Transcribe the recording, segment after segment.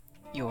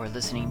You're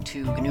listening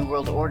to GNU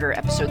World Order,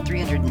 episode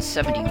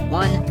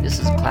 371. This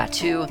is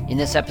Klaatu. In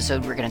this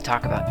episode, we're going to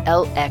talk about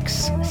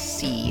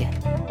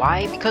LXC.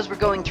 Why? Because we're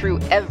going through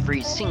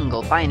every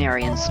single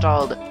binary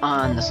installed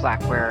on the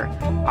Slackware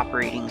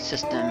operating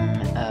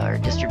system or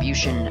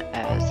distribution,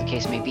 as the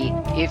case may be.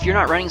 If you're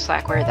not running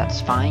Slackware,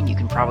 that's fine. You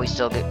can probably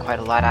still get quite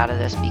a lot out of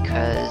this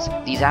because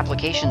these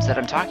applications that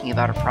I'm talking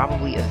about are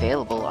probably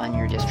available on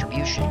your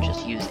distribution.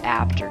 Just use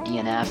apt or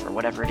DNF or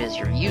whatever it is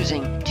you're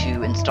using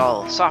to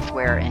install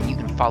software, and you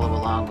can follow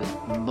along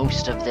with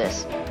most of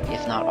this,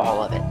 if not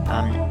all of it.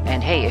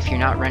 And hey, if you're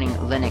not running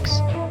Linux,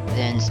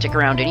 then stick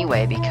around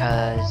anyway,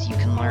 because you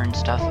can learn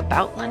stuff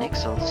about Linux,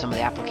 so some of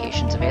the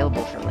applications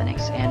available for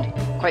Linux, and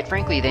quite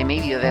frankly, they may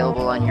be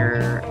available on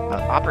your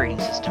operating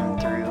system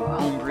through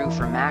Homebrew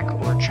for Mac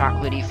or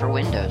Chocolatey for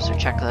Windows, so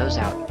check those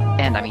out.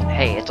 And I mean,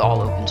 hey, it's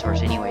all open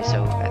source anyway,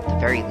 so at the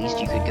very least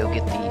you could go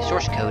get the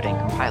source code and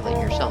compile it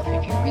yourself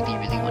if you really,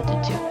 really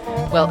wanted to.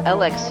 Well,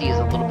 LXC is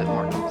a little bit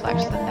more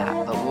complex than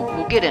that, but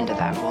we'll get into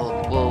that.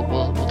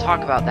 We'll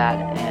talk about that,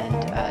 and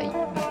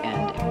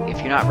if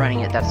you're not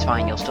running it, that's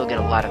fine. You'll still get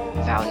a lot of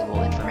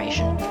valuable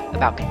information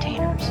about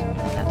containers, and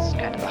that's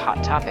kind of a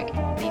hot topic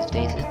these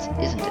days,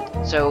 isn't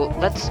it? So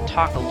let's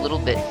talk a little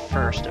bit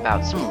first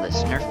about some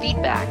listener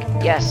feedback.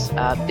 Yes,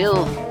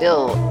 Bill,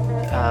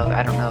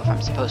 I don't know if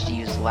I'm supposed to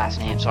use the last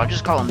name, so I'll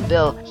just call him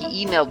Bill.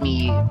 He emailed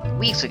me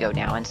weeks ago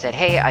now and said,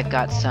 hey, I've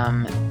got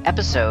some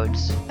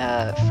episodes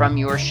from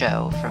your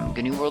show, from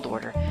GNU World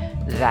Order,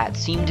 that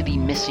seem to be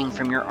missing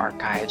from your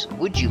archives.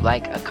 Would you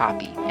like a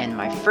copy? And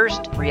my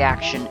first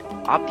reaction,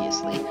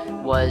 obviously,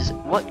 was,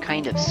 what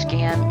kind of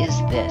scam is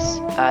this?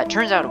 It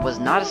turns out it was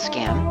not a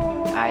scam.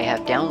 I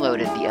have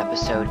downloaded the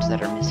episodes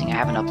that are missing. I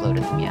haven't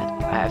uploaded them yet.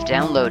 I have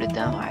downloaded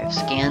them. I've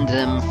scanned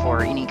them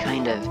for any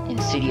kind of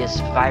insidious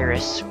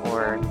virus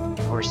or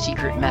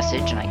secret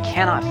message, and I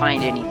cannot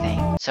find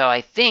anything. So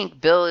I think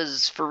Bill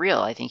is for real.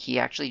 I think he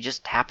actually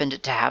just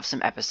happened to have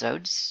some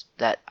episodes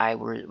that I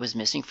was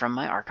missing from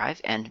my archive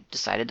and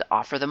decided to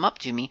offer them up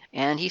to me,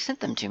 and he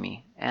sent them to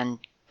me. And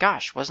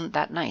gosh, wasn't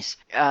that nice?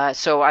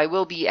 So I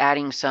will be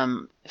adding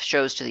some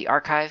shows to the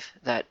archive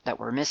that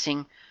were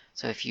missing.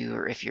 So if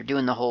you're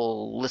doing the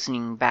whole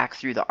listening back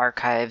through the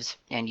archives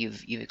and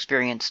you've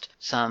experienced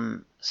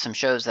some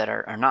shows that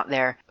are not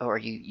there, or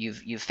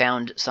you've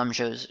found some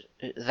shows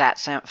that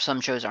some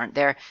shows aren't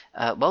there,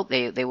 well,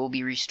 they will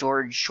be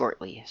restored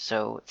shortly.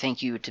 So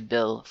thank you to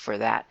Bill for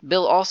that.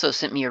 Bill also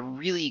sent me a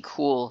really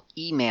cool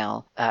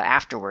email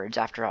afterwards,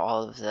 after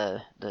all of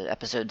the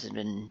episodes had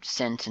been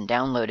sent and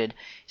downloaded.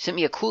 He sent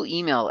me a cool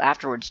email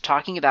afterwards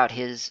talking about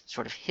his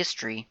sort of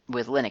history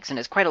with Linux, and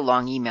it's quite a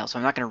long email, so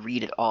I'm not going to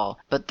read it all.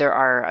 But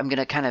I'm going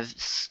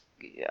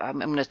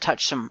to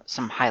touch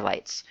some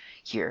highlights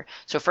here.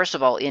 So first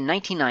of all, in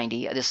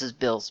 1990, this is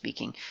Bill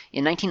speaking,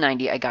 in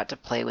 1990 I got to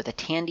play with a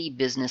Tandy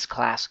business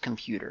class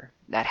computer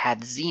that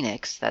had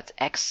Xenix, that's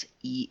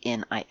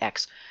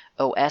Xenix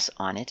OS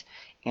on it,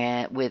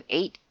 and with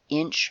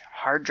 8-inch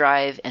hard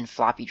drive and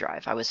floppy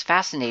drive. I was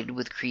fascinated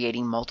with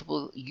creating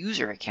multiple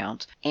user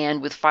accounts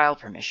and with file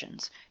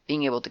permissions,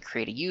 being able to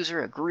create a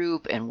user, a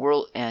group, and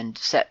world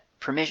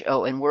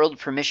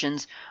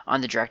permissions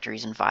on the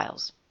directories and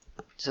files.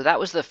 So that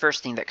was the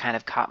first thing that kind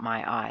of caught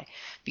my eye,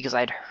 because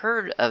I'd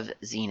heard of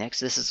Xenix.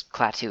 This is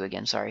Klaatu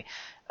again, sorry.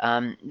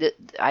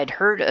 I'd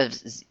heard of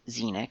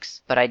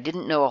Xenix, but I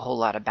didn't know a whole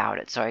lot about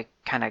it, so I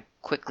kind of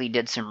quickly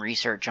did some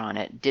research on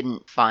it.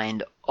 Didn't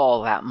find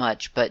all that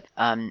much, but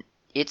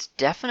it's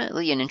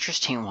definitely an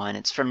interesting one.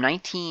 It's from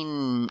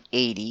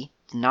 1980,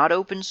 not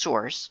open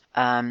source,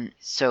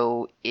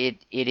 so it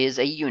is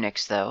a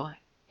Unix, though,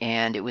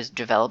 and it was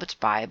developed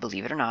by,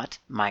 believe it or not,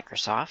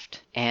 Microsoft,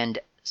 and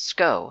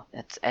SCO,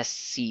 that's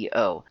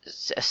SCO.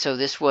 So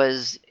this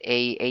was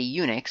a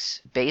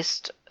Unix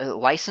based,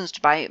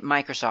 licensed by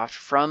Microsoft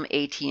from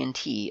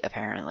AT&T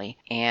apparently,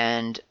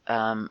 and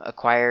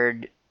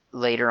acquired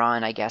later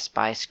on, I guess,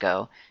 by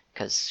SCO,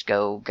 because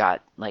SCO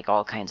got like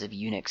all kinds of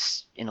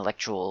Unix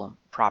intellectual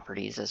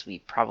properties, as we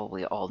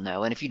probably all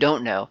know. And if you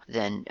don't know,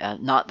 then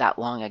not that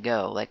long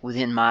ago, like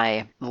within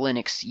my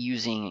Linux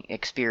using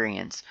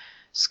experience,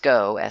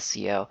 SCO,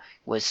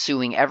 was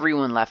suing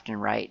everyone left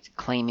and right,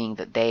 claiming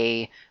that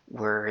they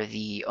were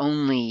the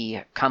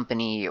only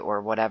company or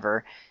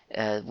whatever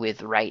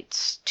with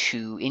rights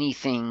to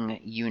anything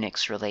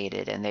Unix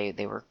related, and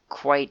they were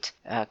quite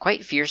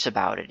fierce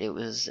about it. It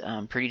was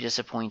pretty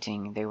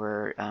disappointing. They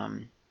were,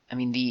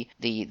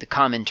 the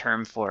common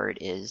term for it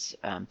is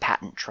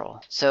patent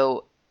troll.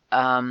 So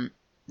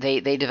they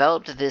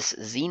developed this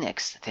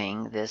Xenix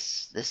thing,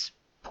 this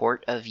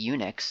port of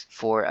Unix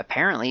for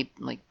apparently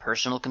like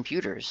personal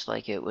computers.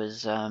 Like it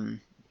was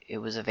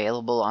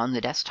available on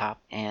the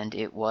desktop, and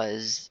it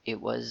was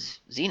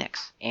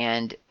Xenix.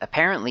 And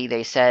apparently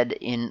they said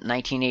in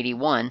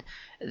 1981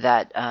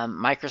 that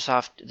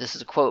Microsoft, this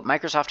is a quote,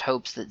 Microsoft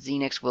hopes that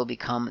Xenix will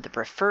become the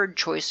preferred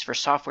choice for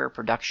software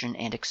production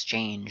and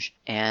exchange.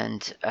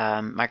 And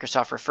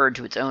Microsoft referred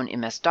to its own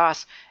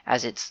MS-DOS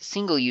as its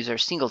single-user,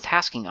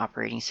 single-tasking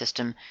operating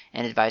system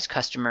and advised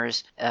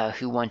customers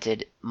who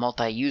wanted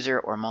multi-user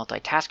or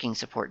multitasking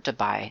support to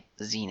buy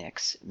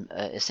Xenix,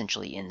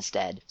 essentially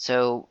instead.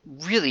 So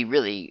really,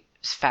 really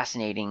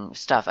fascinating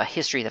stuff, a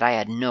history that I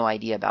had no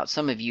idea about.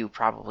 Some of you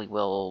probably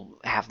will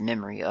have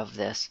memory of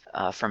this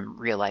from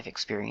real life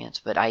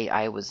experience, but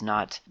I was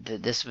not.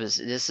 This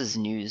is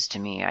news to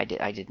me. I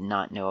did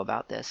not know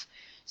about this.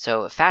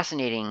 So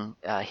fascinating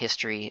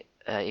history.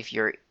 If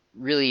you're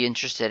really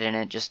interested in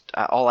it, just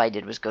all I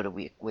did was go to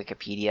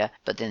Wikipedia,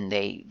 but then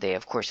they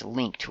of course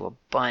link to a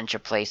bunch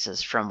of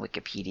places from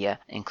Wikipedia,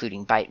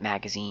 including Byte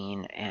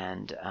Magazine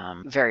and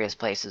various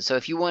places. So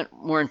if you want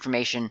more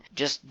information,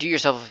 just do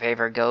yourself a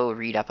favor, go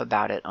read up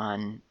about it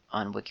on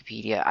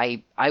Wikipedia.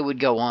 I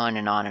would go on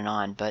and on and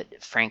on, but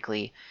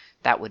frankly,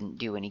 that wouldn't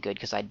do any good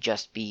because I'd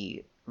just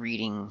be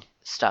reading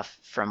stuff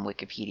from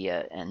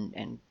Wikipedia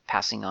and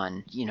passing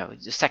on,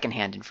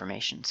 secondhand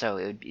information.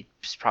 So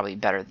it's probably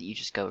better that you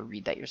just go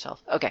read that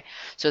yourself. Okay,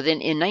 so then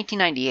in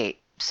 1998,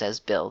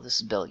 says Bill, this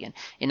is Bill again,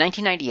 in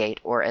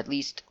 1998, or at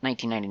least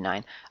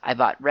 1999, I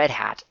bought Red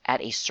Hat at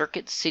a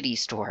Circuit City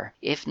store.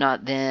 If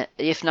not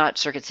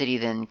Circuit City,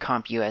 then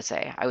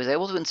CompUSA. I was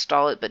able to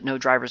install it, but no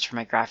drivers for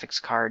my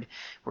graphics card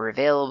were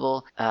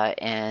available,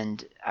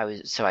 and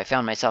I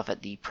found myself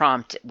at the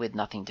prompt with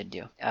nothing to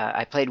do.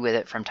 I played with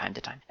it from time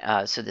to time.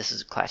 So this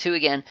is Class 2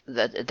 again.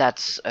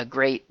 That's a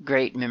great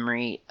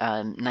memory.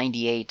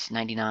 98,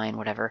 99,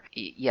 whatever.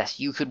 Yes,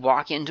 you could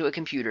walk into a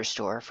computer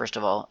store. First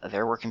of all,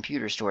 there were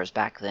computer stores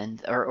back then,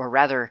 or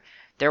rather,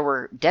 there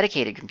were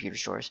dedicated computer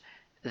stores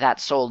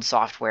that sold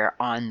software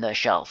on the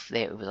shelf.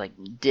 It was like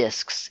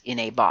discs in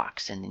a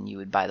box, and then you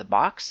would buy the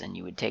box and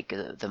you would take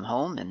them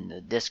home, and the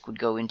disc would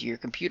go into your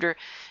computer,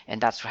 and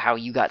that's how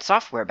you got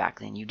software back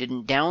then. You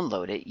didn't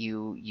download it.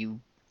 You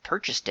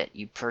purchased it.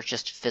 You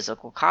purchased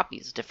physical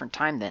copies. Different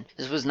time then.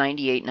 This was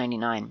 98,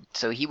 99.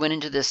 So he went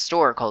into this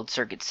store called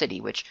Circuit City,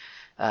 which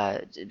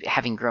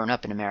having grown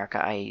up in America,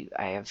 I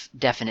have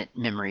definite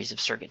memories of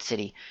Circuit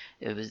City.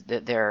 It was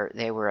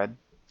they were a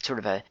sort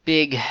of a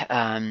big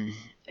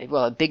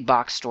a big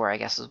box store, I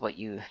guess is what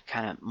you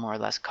kind of more or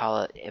less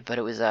call it. But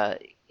it was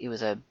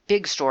a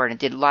big store, and it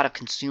did a lot of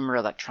consumer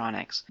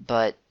electronics.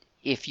 But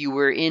if you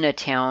were in a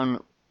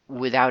town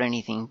without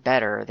anything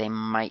better, they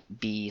might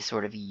be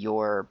sort of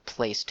your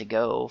place to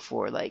go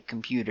for like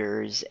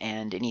computers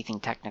and anything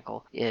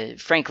technical.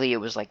 Frankly, it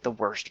was like the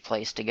worst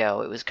place to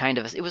go. It was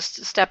a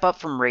step up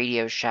from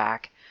Radio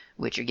Shack,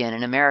 which again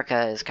in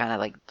America is kind of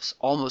like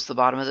almost the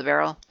bottom of the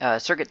barrel.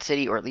 Circuit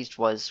City, or at least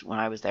was when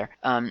I was there.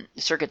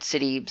 Circuit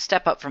City,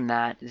 step up from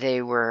that.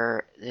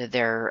 Their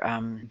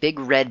big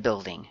red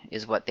building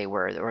is what they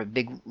were, or a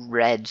big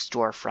red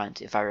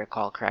storefront, if I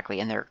recall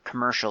correctly. And their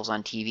commercials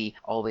on TV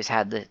always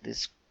had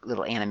this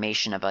little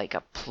animation of like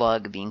a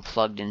plug being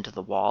plugged into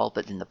the wall,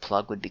 but then the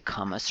plug would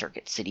become a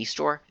Circuit City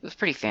store. It was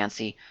pretty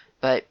fancy.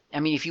 But I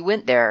mean, if you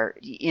went there,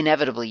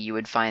 inevitably you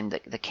would find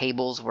that the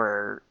cables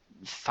were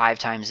 5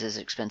 times as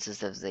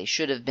expensive as they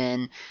should have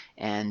been,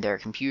 and their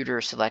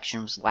computer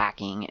selection was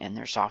lacking, and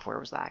their software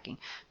was lacking.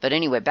 But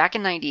anyway, back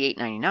in 98,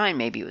 99,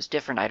 maybe it was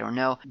different, I don't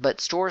know.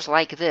 But stores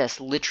like this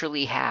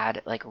literally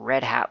had like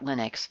Red Hat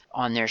Linux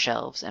on their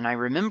shelves. And I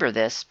remember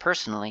this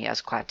personally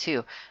as Clat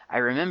 2. I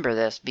remember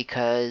this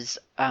because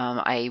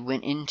I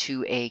went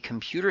into a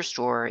computer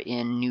store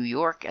in New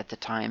York at the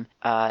time,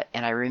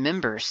 and I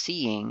remember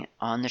seeing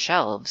on the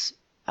shelves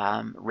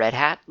Red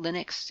Hat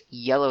Linux,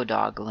 Yellow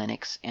Dog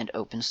Linux, and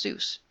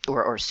OpenSUSE.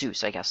 Or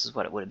SUSE, I guess is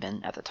what it would have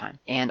been at the time.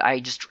 And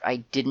I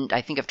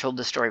think I've told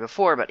this story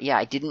before, but yeah,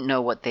 I didn't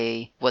know what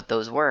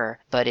those were.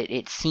 But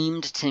it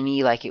seemed to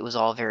me like it was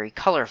all very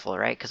colorful,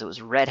 right? Because it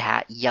was Red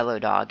Hat, Yellow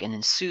Dog, and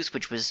then SUSE,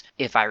 which was,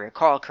 if I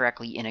recall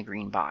correctly, in a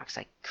green box.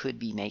 I could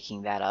be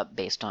making that up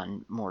based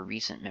on more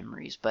recent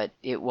memories, but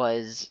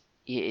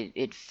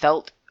it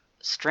felt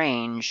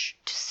strange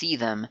to see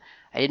them.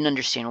 I didn't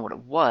understand what it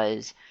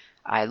was.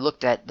 I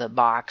looked at the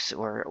box,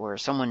 or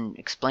someone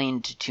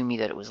explained to me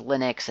that it was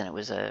Linux and it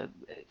was a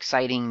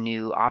exciting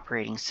new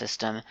operating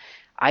system.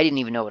 I didn't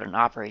even know what an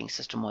operating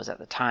system was at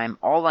the time.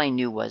 All I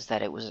knew was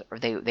that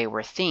they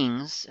were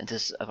things, and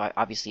this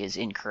obviously is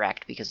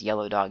incorrect because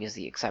Yellow Dog is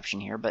the exception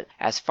here, but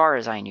as far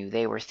as I knew,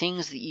 they were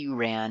things that you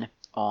ran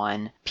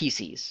on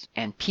PCs.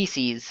 And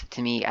PCs,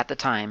 to me at the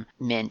time,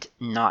 meant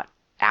not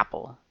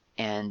Apple.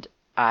 And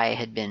I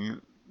had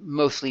been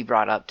mostly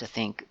brought up to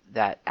think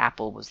that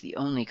Apple was the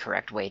only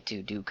correct way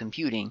to do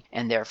computing,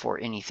 and therefore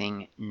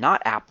anything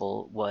not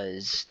Apple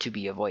was to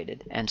be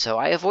avoided. And so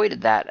I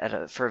avoided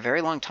that for a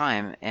very long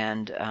time,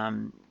 and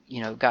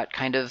got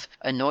kind of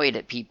annoyed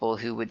at people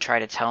who would try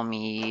to tell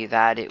me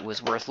that it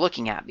was worth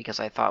looking at, because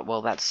I thought,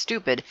 well, that's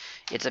stupid.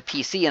 It's a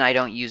PC and I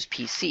don't use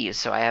PCs,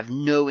 so I have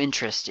no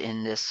interest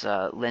in this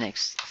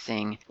Linux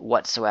thing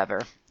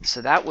whatsoever.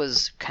 So that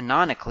was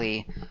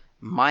canonically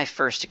My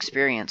first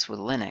experience with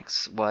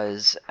Linux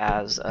was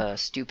as a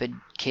stupid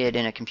kid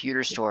in a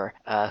computer store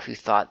who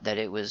thought that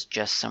it was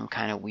just some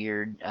kind of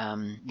weird,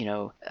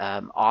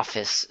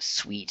 office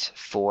suite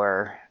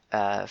for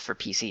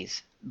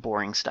PCs,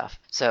 boring stuff.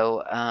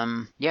 So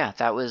yeah,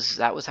 that was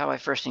how I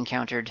first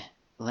encountered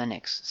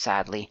Linux,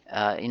 sadly.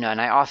 And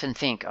I often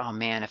think, oh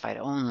man, if I'd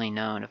only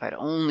known, if I'd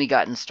only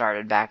gotten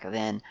started back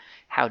then,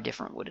 how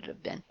different would it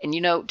have been? And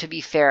to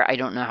be fair, I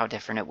don't know how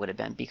different it would have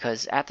been,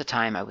 because at the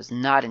time I was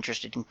not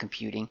interested in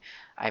computing.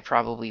 I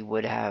probably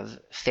would have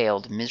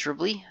failed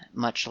miserably,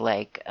 much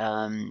like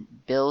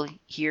Bill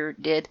here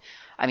did.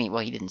 I mean,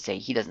 well, he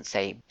doesn't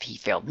say he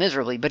failed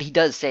miserably, but he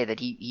does say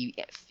that he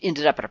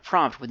ended up at a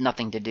prompt with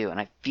nothing to do, and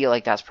I feel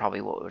like that's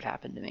probably what would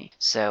happen to me.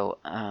 So,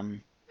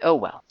 oh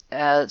well.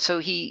 So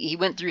he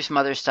went through some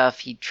other stuff.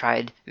 He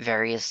tried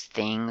various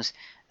things.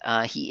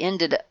 He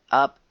ended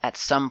up at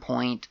some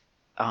point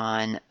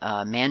on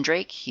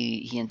Mandrake.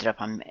 He ended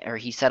up on, or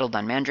he settled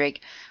on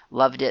Mandrake.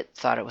 Loved it.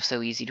 Thought it was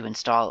so easy to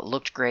install. It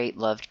looked great.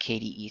 Loved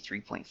KDE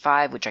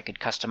 3.5, which I could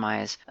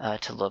customize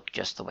to look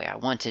just the way I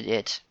wanted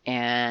it.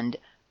 And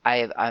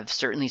I've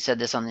certainly said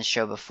this on this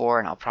show before,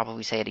 and I'll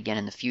probably say it again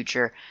in the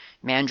future.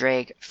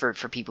 Mandrake, for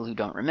people who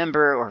don't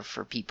remember, or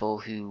for people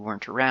who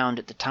weren't around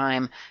at the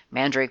time,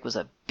 Mandrake was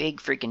a big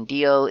freaking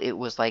deal. It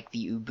was like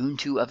the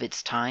Ubuntu of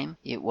its time.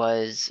 It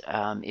was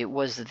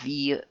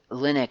the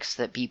Linux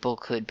that people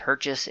could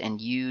purchase and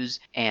use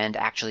and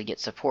actually get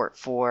support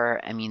for.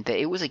 I mean,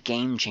 it was a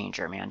game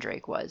changer,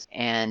 Mandrake was.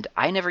 And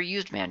I never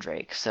used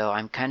Mandrake, so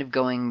I'm kind of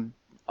going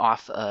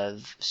off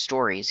of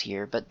stories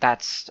here, but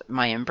that's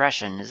my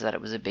impression, is that it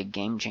was a big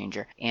game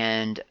changer.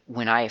 And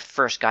when I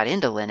first got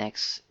into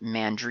Linux,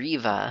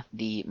 Mandriva,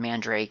 the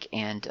Mandrake,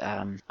 and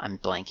I'm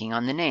blanking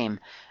on the name,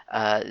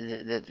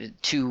 the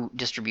two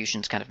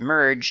distributions kind of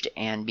merged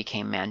and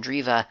became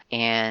Mandriva,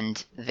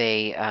 and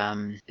they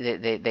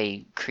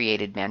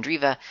created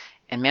Mandriva.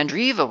 And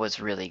Mandriva was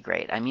really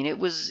great. I mean, it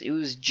was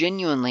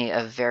genuinely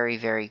a very,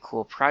 very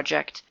cool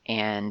project.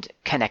 And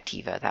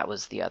Connectiva, that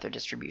was the other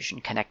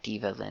distribution,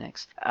 Connectiva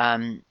Linux.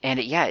 And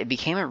it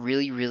became a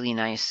really, really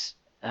nice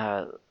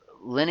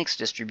Linux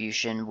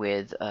distribution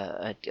with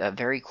a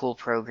very cool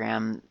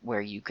program where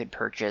you could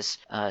purchase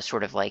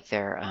sort of like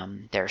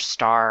their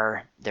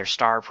star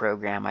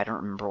program. I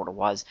don't remember what it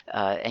was,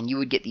 and you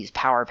would get these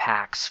power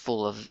packs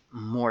full of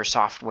more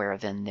software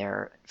than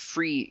their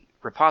free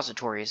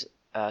repositories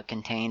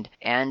contained.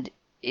 And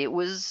it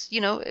was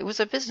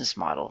a business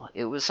model.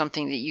 It was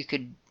something that you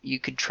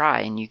could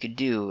try and you could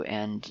do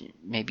and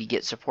maybe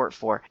get support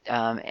for.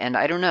 And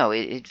I don't know,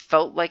 it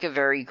felt like a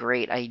very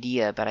great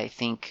idea, but I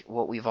think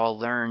what we've all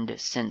learned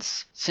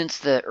since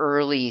the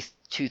early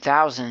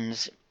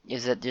 2000s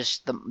is that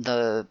just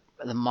the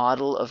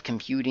model of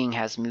computing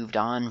has moved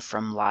on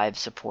from live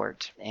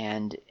support,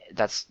 and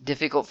that's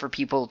difficult for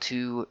people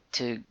to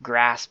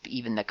grasp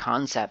even the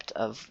concept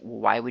of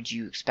why would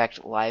you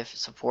expect live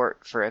support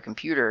for a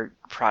computer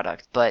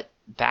product. But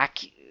back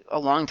a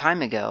long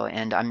time ago,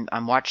 and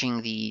I'm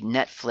watching the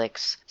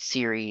Netflix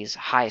series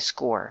High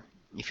Score.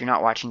 If you're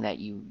not watching that,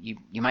 you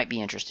might be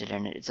interested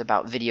in it. It's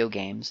about video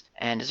games,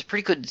 and it's a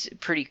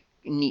pretty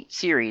neat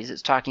series.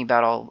 It's talking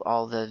about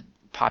all the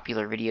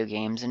popular video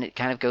games, and it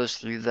kind of goes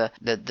through the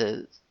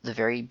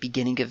very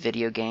beginning of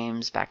video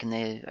games back in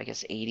the, I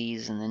guess,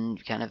 80s, and then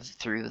kind of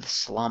through the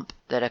slump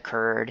that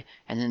occurred,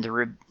 and then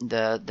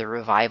the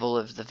revival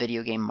of the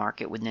video game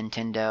market with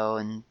Nintendo,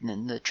 and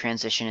then the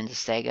transition into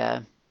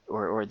Sega,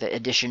 or the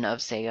addition of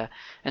Sega,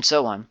 and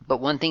so on.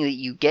 But one thing that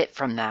you get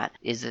from that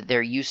is that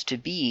there used to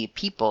be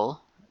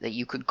people that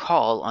you could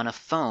call on a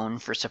phone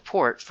for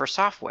support for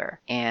software,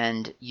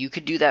 and you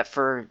could do that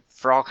for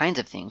all kinds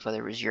of things, whether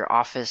it was your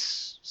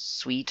office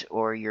suite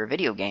or your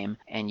video game,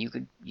 and you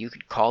could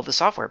call the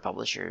software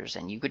publishers,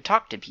 and you could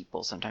talk to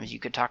people. Sometimes you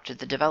could talk to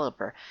the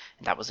developer,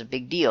 and that was a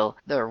big deal.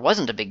 There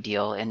wasn't a big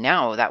deal, and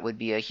now that would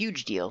be a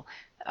huge deal.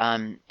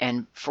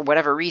 And for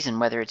whatever reason,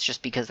 whether it's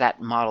just because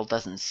that model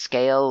doesn't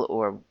scale,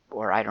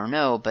 or I don't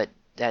know, but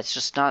that's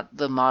just not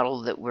the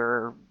model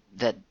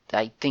that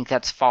I think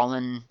that's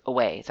fallen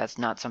away. That's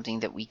not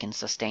something that we can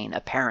sustain,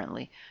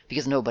 apparently,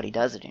 because nobody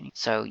does it anymore.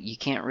 So you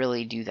can't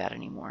really do that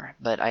anymore.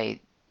 But I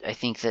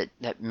think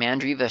that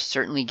Mandriva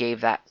certainly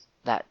gave that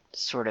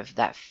sort of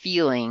that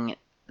feeling,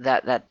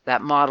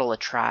 that model a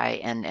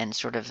try, and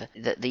sort of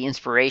the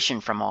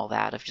inspiration from all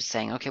that, of just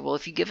saying, okay, well,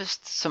 if you give us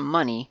some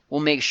money,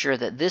 we'll make sure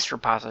that this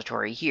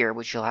repository here,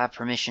 which you'll have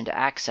permission to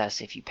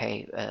access if you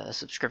pay a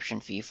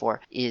subscription fee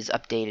for, is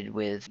updated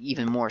with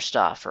even more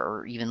stuff,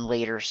 or even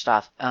later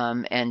stuff.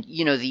 And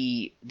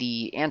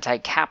the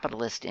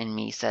anti-capitalist in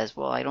me says,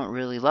 well, I don't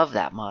really love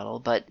that model,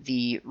 but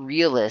the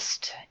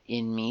realist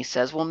in me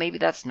says, well, maybe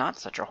that's not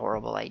such a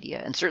horrible idea.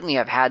 And certainly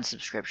I've had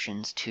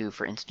subscriptions to,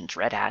 for instance,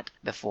 Red Hat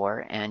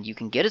before, and you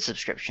can get a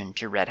subscription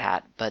to Red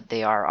Hat, but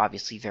they are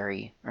obviously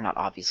not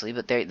obviously,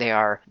 but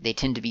they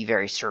tend to be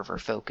very server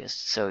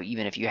focused. So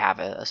even if you have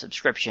a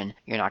subscription,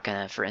 you're not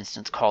going to, for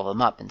instance, call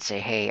them up and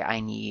say, hey, I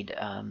need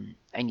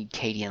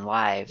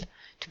Kdenlive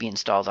to be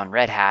installed on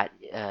Red Hat.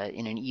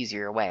 in an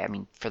easier way. I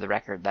mean, for the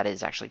record, that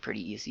is actually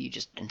pretty easy. You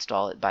just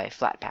install it by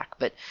Flatpak.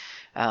 But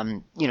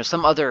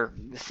some other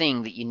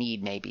thing that you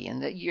need maybe,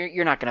 and that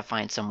you're not going to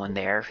find someone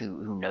there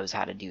who knows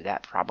how to do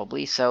that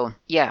probably. So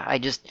yeah, I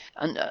just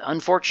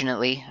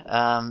unfortunately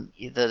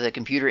the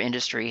computer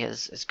industry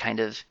has kind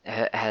of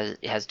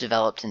has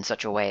developed in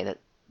such a way that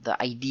the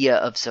idea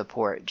of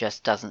support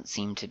just doesn't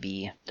seem to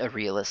be a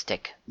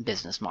realistic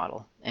business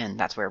model, and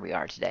that's where we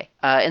are today.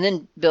 And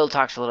then Bill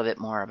talks a little bit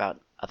more about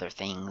other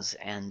things,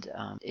 and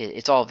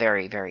it's all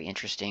very, very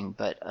interesting,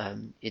 but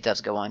it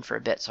does go on for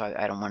a bit, so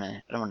I don't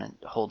want to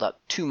hold up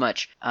too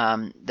much.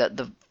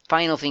 The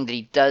final thing that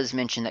he does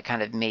mention that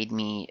kind of made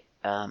me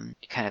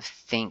kind of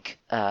think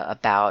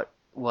about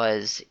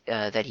was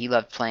that he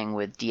loved playing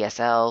with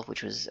DSL,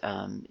 which was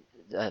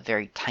a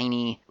very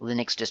tiny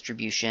Linux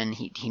distribution.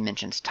 He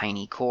mentions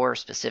Tiny Core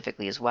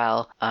specifically as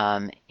well,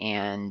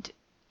 and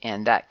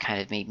that kind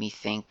of made me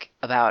think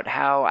about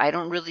how I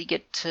don't really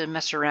get to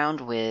mess around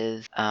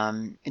with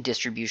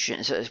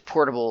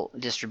portable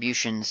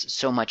distributions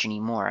so much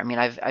anymore. I mean,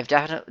 I've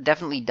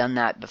definitely done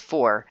that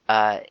before,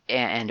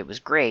 and it was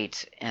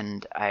great.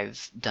 And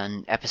I've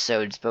done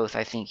episodes both,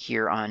 I think,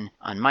 here on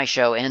my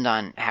show and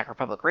on Hacker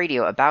Public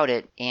Radio about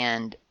it,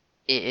 and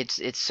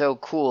it's so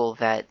cool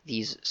that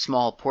these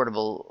small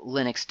portable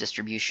Linux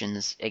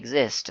distributions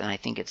exist, and I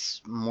think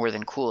it's more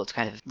than cool. It's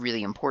kind of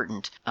really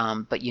important.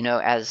 But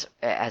as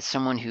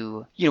someone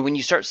who, when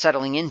you start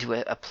settling into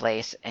a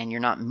place and you're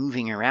not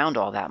moving around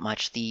all that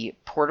much, the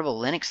portable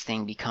Linux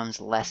thing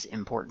becomes less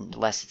important,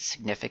 less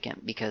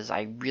significant, because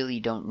I really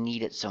don't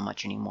need it so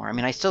much anymore. I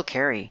mean, I still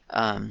carry.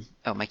 Oh,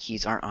 my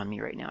keys aren't on me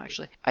right now,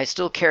 actually. I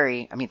still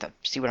carry. I mean,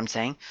 see what I'm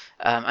saying?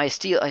 I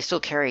still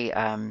carry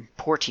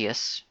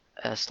Porteus,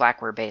 a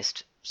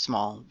Slackware-based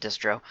small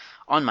distro,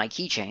 on my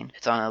keychain.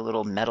 It's on a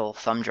little metal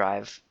thumb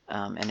drive,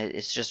 and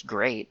it's just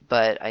great.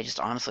 But I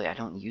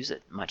don't use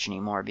it much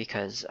anymore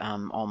because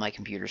all my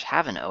computers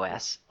have an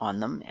OS on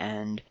them,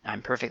 and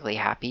I'm perfectly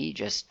happy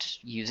just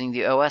using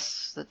the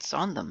OS that's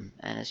on them.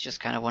 And it's just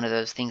kind of one of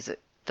those things that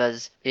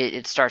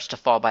it starts to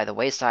fall by the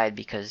wayside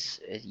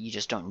because you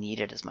just don't need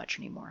it as much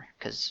anymore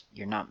because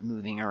you're not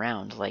moving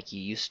around like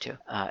you used to,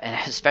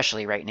 and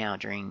especially right now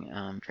during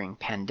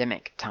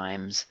pandemic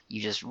times,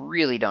 you just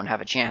really don't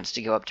have a chance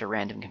to go up to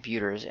random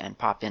computers and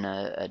pop in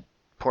a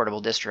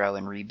portable distro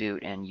and reboot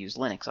and use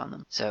Linux on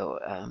them. So,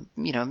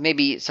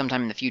 maybe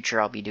sometime in the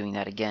future I'll be doing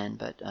that again,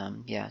 but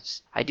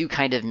I do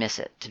kind of miss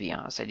it, to be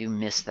honest. I do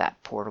miss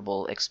that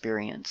portable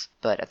experience,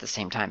 but at the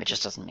same time, it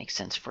just doesn't make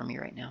sense for me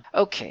right now.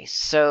 Okay,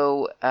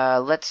 so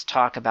let's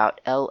talk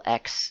about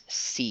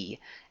LXC.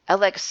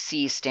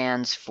 LXC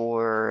stands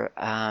for,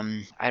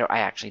 I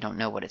actually don't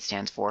know what it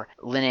stands for.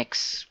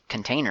 Linux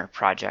Container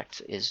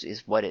Project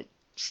is what it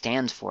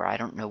stands for. I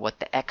don't know what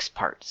the X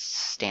part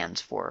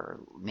stands for.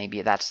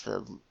 Maybe that's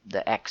the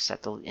X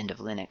at the end of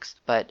Linux.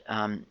 But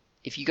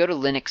if you go to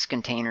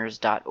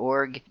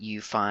linuxcontainers.org,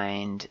 you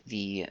find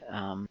the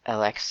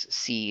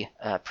LXC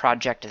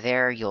project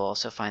there. You'll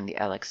also find the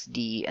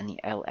LXD and the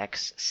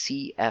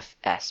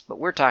LXCFS. But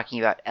we're talking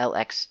about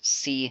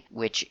LXC,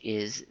 which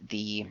is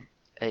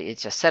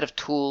it's a set of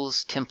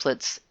tools,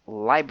 templates,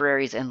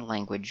 libraries, and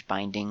language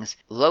bindings.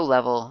 Low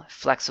level,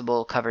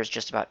 flexible, covers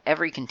just about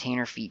every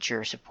container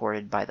feature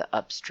supported by the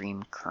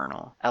upstream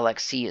kernel.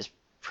 LXC is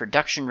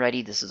production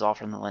ready. This is all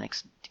from the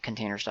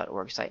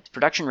linuxcontainers.org site. It's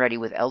production ready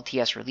with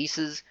LTS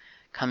releases,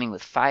 coming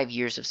with 5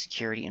 years of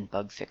security and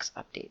bug fix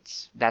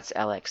updates. That's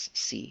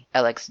LXC.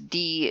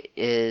 LXD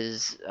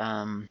is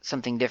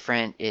something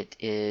different.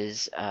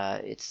 It's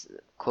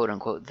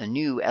quote-unquote the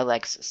new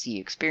LXC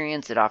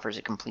experience. It offers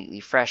a completely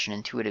fresh and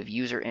intuitive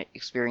user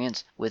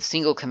experience with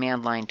single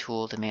command line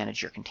tool to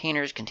manage your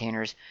containers.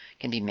 Containers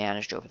can be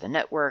managed over the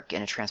network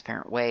in a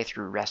transparent way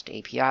through REST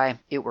API.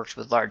 It works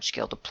with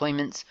large-scale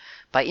deployments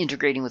by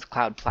integrating with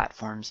cloud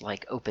platforms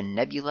like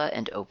OpenNebula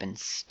and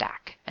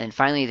OpenStack. And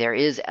finally, there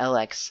is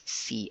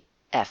LXCFS,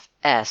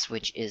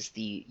 which is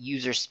the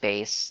user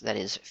space, that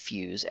is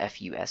Fuse,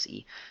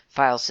 F-U-S-E,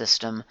 file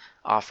system,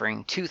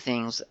 offering two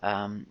things,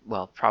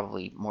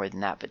 probably more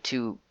than that, but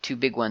two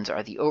big ones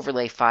are the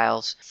overlay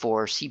files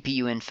for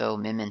CPU info,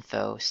 mem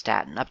info,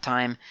 stat, and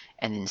uptime,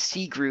 and then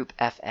cgroup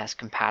FS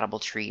compatible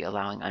tree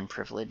allowing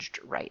unprivileged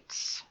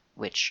writes,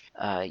 which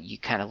you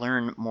kind of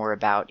learn more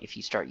about if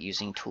you start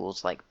using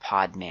tools like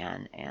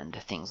Podman and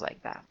things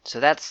like that. So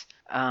that's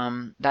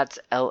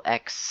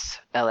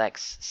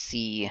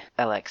LXC,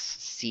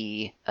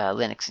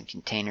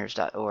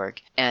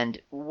 linuxcontainers.org.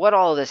 And what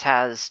all of this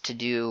has to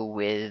do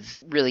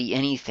with really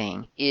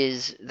anything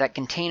is that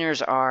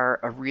containers are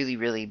a really,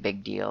 really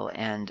big deal.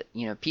 And,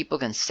 people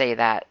can say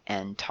that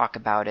and talk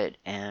about it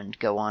and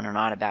go on and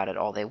on about it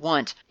all they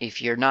want. If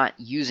you're not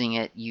using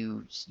it,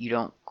 you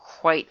don't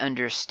quite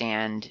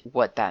understand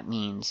what that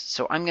means.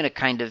 So I'm going to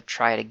kind of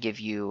try to give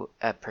you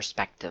a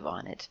perspective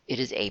on it. It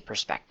is a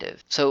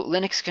perspective. So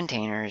Linux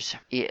containers,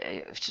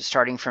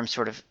 starting from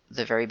sort of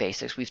the very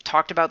basics, we've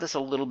talked about this a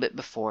little bit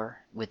before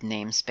with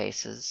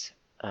namespaces,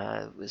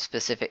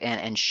 specific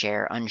and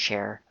share,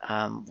 unshare.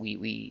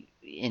 We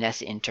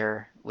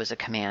enter was a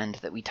command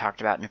that we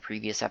talked about in a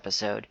previous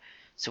episode.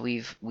 So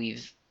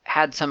we've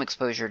had some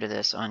exposure to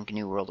this on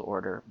GNU World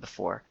Order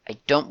before. I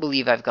don't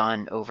believe I've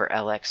gone over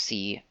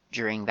LXC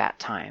during that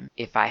time.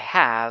 If I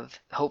have,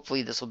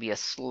 hopefully this will be a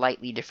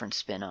slightly different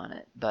spin on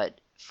it. But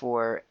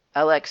for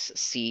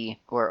LXC,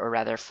 or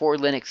rather for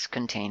Linux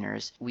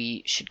containers,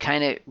 we should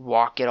kind of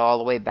walk it all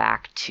the way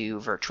back to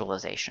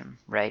virtualization,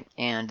 right?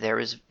 And there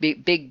was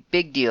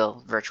big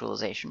deal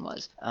virtualization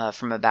was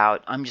from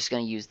about, I'm just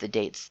going to use the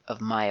dates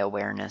of my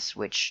awareness,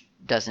 which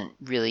doesn't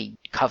really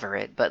cover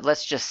it, but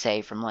let's just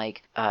say from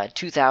like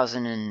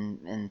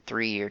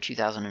 2003 or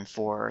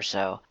 2004 or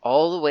so,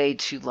 all the way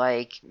to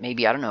like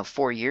maybe, I don't know,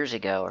 4 years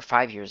ago or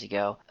 5 years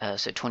ago,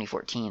 so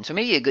 2014, so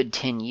maybe a good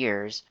 10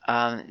 years,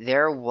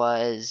 there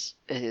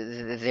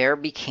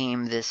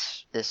became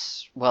this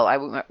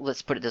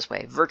let's put it this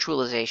way,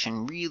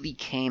 virtualization really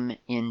came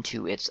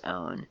into its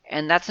own.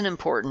 And that's an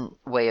important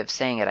way of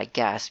saying it, I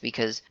guess,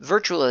 because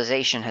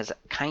virtualization has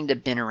kind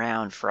of been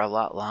around for a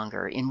lot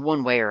longer in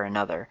one way or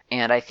another.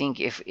 And I think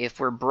if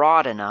we're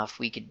broad enough,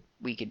 we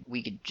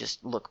could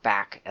just look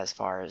back as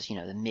far as,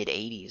 the mid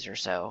 80s or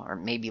so, or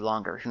maybe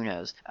longer, who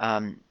knows,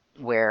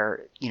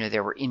 where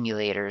there were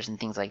emulators and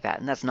things like that,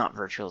 and that's not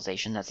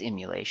virtualization, that's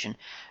emulation.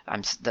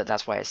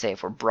 That's why I say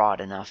if we're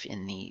broad enough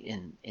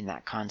in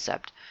that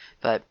concept.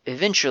 But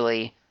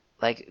eventually,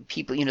 like,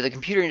 people, the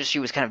computer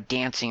industry was kind of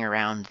dancing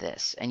around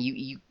this, and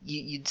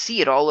you'd see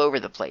it all over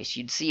the place.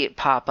 You'd see it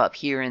pop up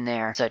here and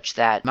there, such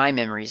that my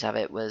memories of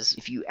it was,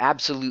 if you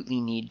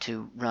absolutely need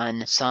to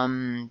run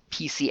some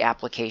PC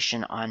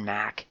application on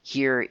Mac,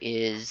 here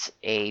is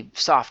a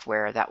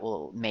software that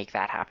will make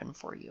that happen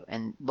for you.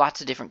 And lots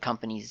of different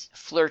companies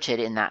flirted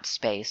in that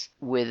space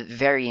with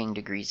varying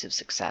degrees of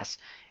success.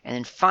 And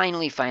then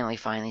finally,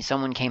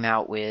 someone came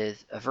out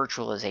with a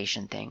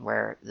virtualization thing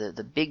where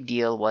the big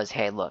deal was,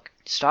 hey, look,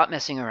 stop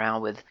messing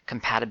around with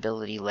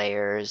compatibility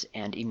layers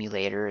and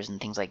emulators and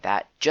things like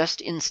that.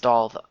 Just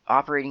install the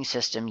operating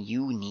system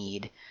you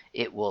need.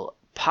 It will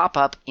pop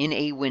up in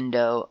a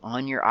window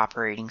on your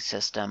operating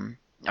system,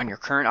 on your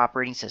current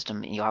operating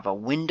system, and you'll have a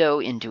window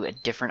into a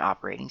different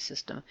operating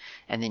system,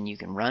 and then you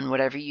can run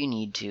whatever you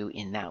need to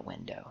in that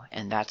window.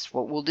 And that's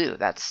what we'll do.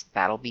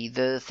 That'll be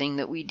the thing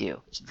that we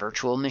do. It's a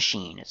virtual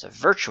machine. It's a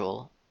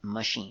virtual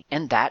machine.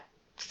 And that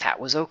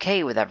was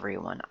okay with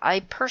everyone.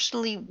 I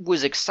personally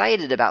was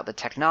excited about the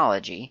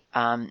technology,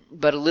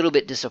 but a little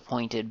bit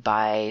disappointed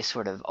by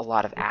sort of a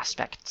lot of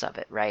aspects of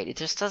it, right? It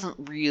just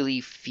doesn't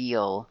really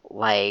feel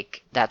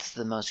like that's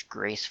the most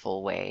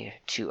graceful way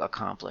to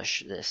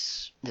accomplish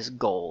this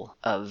goal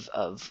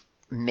of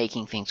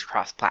making things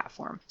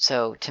cross-platform.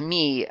 So to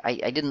me,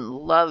 I didn't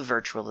love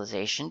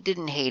virtualization,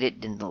 didn't hate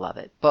it, didn't love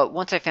it. But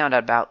once I found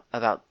out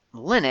about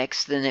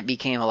Linux, then it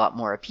became a lot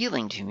more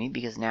appealing to me,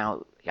 because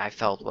now I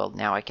felt, well,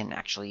 now I can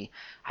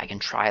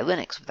try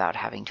Linux without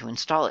having to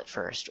install it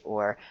first.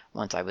 Or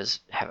once I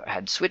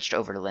had switched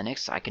over to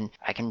Linux, I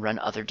can run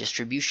other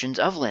distributions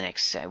of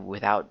Linux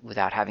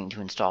without having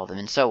to install them,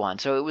 and so on.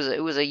 So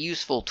it was a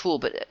useful tool.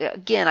 But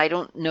again, I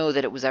don't know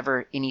that it was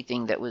ever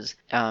anything that was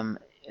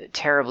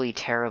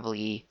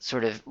terribly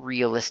sort of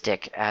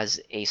realistic as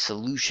a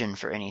solution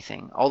for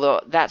anything.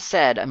 Although that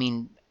said, I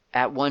mean,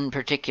 at one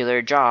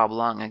particular job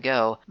long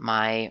ago,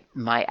 my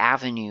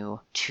avenue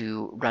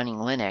to running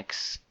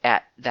Linux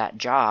at that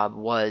job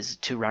was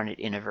to run it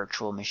in a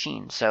virtual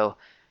machine. So,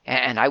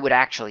 and I would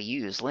actually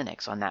use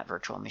Linux on that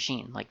virtual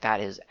machine. Like,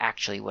 that is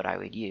actually what I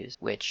would use,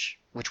 which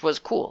was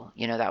cool.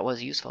 That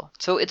was useful.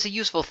 So it's a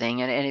useful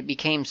thing, and it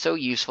became so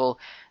useful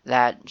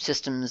that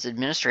systems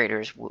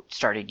administrators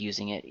started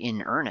using it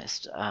in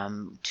earnest,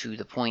 to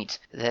the point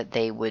that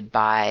they would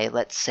buy,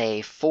 let's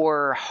say,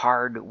 4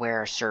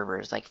 hardware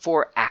servers, like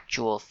 4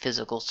 actual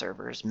physical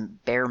servers,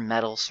 bare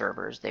metal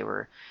servers. They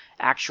were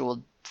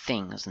actual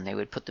things, and they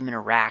would put them in a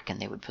rack, and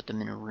they would put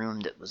them in a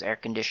room that was air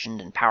conditioned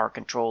and power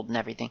controlled and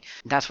everything.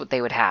 That's what they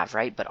would have,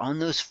 right? But on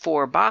those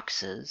 4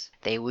 boxes,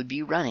 they would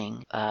be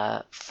running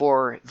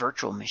 4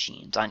 virtual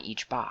machines on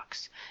each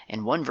box,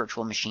 and one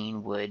virtual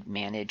machine would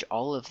manage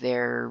all of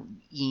their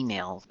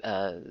email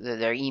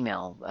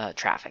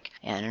traffic,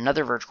 and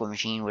another virtual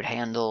machine would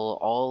handle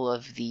all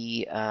of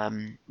the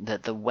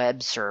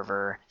web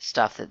server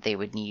stuff that they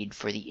would need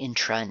for the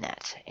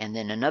intranet, and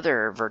then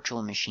another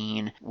virtual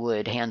machine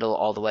would handle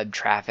all the web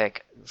traffic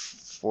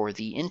for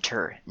the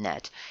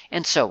internet,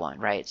 and so on,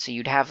 right? So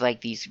you'd have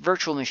like these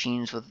virtual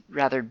machines with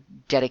rather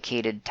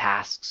dedicated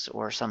tasks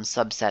or some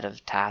subset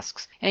of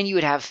tasks, and you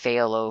would have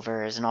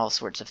failovers and all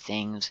sorts of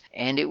things.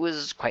 And it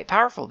was quite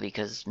powerful,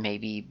 because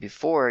maybe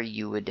before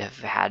you would have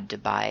had to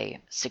buy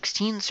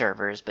 16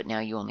 servers, but now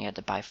you only had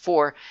to buy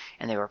 4,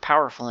 and they were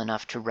powerful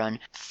enough to run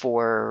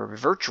 4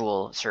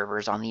 virtual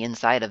servers on the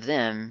inside of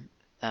them,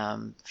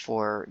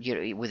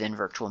 within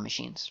virtual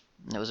machines.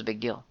 And that was a big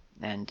deal.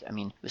 And I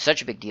mean, it was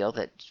such a big deal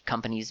that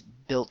companies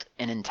built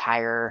an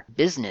entire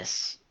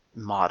business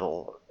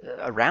model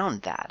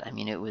around that. I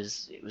mean, it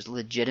was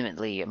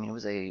legitimately, I mean, it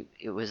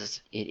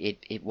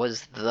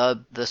was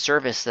the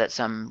service that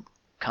some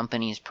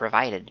companies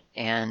provided,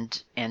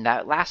 and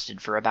that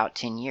lasted for about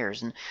 10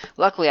 years. And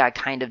luckily I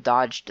kind of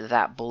dodged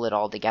that bullet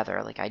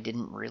altogether. Like, I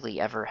didn't really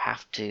ever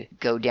have to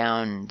go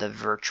down the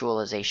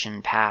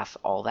virtualization path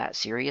all that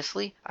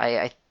seriously.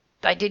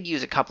 I did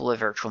use a couple of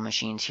virtual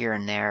machines here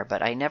and there,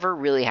 but I never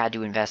really had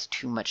to invest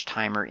too much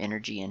time or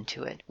energy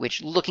into it,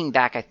 which, looking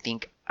back, I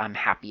think I'm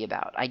happy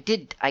about. I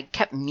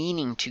kept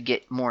meaning to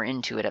get more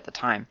into it at the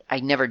time.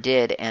 I never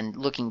did, and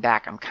looking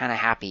back, I'm kind of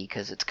happy,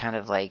 because it's kind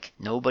of like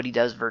nobody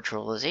does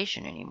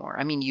virtualization anymore.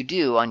 I mean, you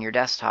do on your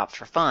desktop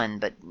for fun,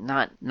 but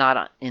not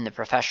in the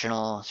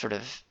professional sort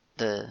of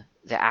the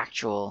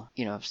actual,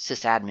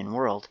 sysadmin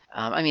world.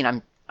 I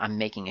mean, I'm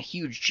making a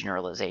huge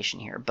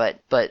generalization here, but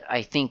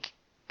I think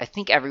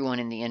everyone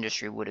in the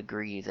industry would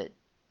agree that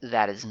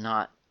that is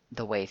not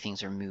the way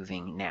things are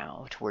moving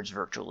now towards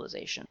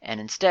virtualization.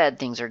 And instead,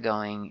 things are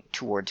going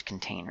towards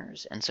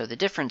containers. And so the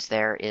difference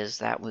there is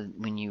that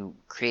when you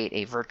create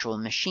a virtual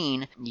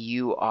machine,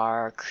 you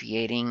are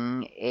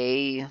creating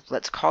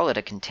let's call it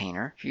a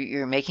container.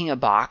 You're making a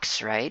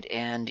box, right?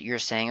 And you're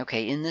saying,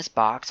 okay, in this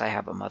box, I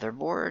have a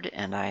motherboard,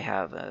 and I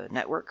have a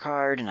network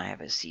card, and I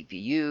have a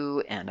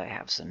CPU, and I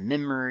have some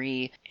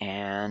memory,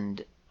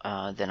 and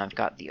then I've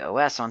got the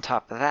OS on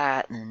top of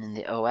that, and then in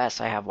the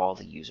OS I have all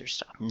the user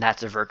stuff. And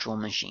that's a virtual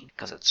machine,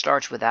 because it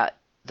starts with that,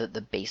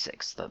 the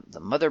basics, the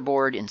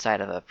motherboard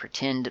inside of a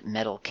pretend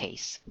metal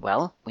case.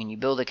 Well, when you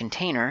build a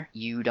container,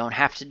 you don't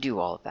have to do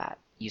all of that.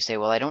 You say,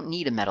 well, I don't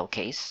need a metal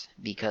case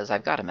because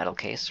I've got a metal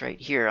case right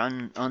here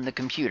on the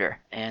computer.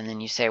 And then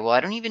you say, well, I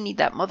don't even need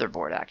that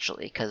motherboard,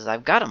 actually, because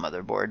I've got a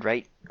motherboard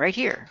right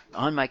here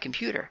on my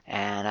computer.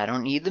 And I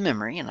don't need the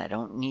memory, and I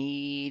don't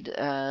need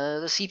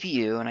the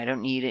CPU, and I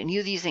don't need any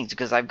of these things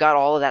because I've got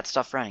all of that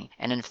stuff running.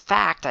 And in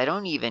fact, I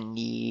don't even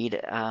need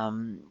a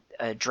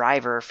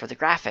driver for the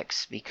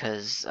graphics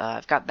because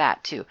I've got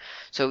that too.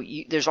 So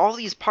there's all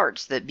these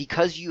parts that,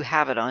 because you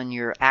have it on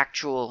your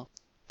actual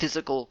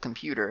physical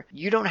computer,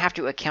 you don't have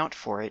to account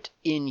for it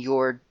in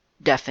your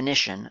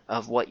definition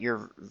of what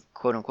your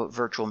quote-unquote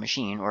virtual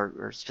machine,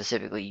 or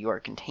specifically your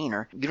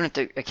container. You don't have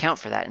to account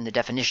for that in the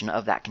definition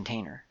of that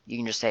container. You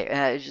can just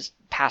say, just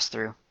pass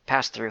through.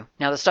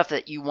 Now, the stuff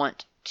that you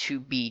want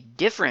to be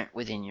different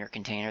within your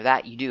container,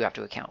 that you do have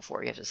to account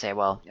for. You have to say,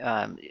 well,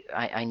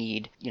 I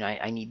need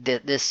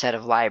this set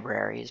of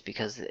libraries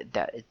because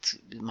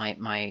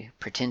my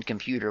pretend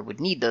computer would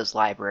need those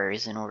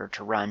libraries in order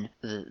to run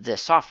the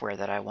software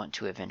that I want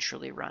to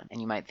eventually run. And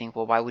you might think,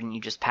 well, why wouldn't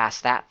you just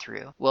pass that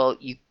through? Well,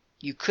 you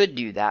could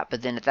do that,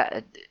 but then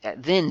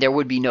then there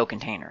would be no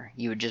container.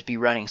 You would just be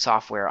running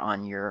software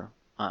on your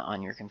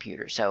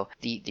computer. So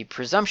the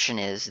presumption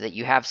is that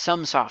you have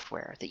some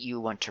software that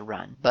you want to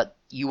run, but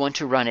you want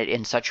to run it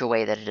in such a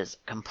way that it is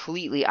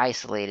completely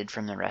isolated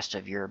from the rest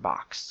of your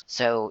box.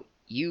 So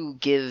you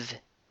give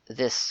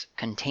this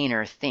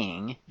container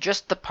thing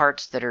just the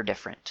parts that are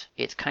different.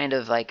 It's kind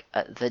of like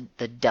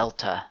the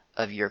delta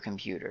of your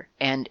computer.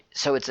 And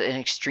so it's an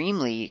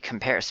extremely,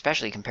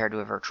 especially compared to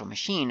a virtual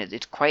machine,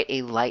 it's quite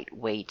a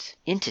lightweight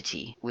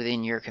entity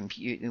within your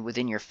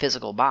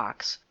physical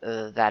box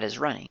that is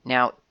running.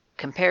 Now,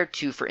 compared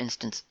to, for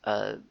instance,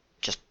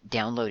 just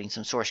downloading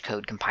some source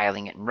code,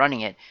 compiling it, and running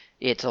it,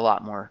 it's a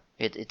lot more.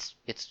 It's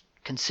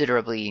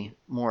considerably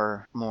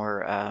more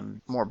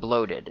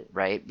bloated,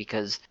 right?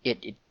 Because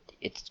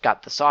it's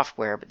got the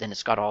software, but then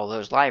it's got all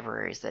those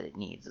libraries that it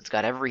needs. It's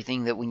got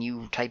everything that when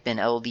you type in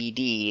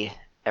LDD,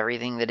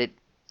 everything that it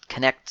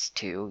connects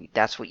to,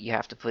 that's what you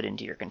have to put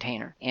into your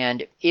container.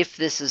 And if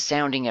this is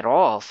sounding at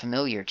all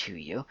familiar to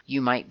you,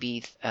 you might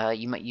think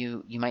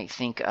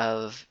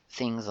of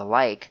things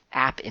like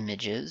app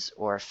images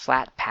or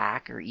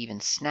Flatpak or even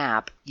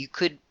Snap. You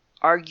could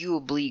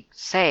arguably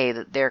say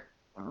that they're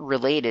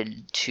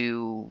related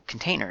to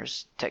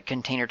containers,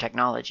 container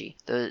technology.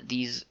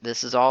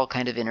 This is all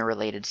kind of in a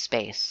related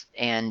space,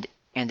 and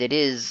it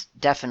is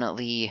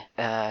definitely,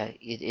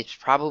 it's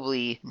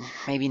probably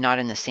maybe not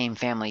in the same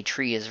family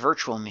tree as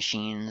virtual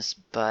machines,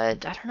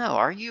 but I don't know,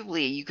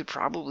 arguably you could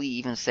probably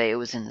even say it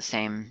was in the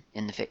same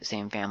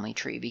family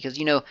tree, because,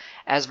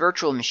 as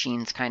virtual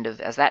machines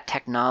as that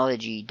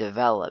technology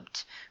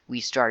developed, we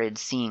started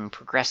seeing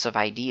progressive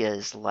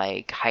ideas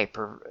like I'm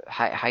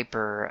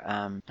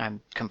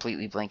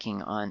completely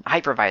blanking on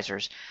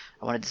hypervisors.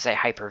 I wanted to say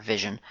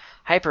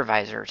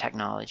hypervisor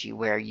technology,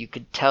 where you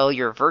could tell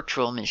your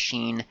virtual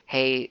machine,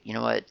 hey, you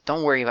know what,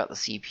 don't worry about the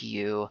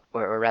CPU,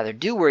 or rather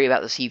do worry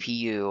about the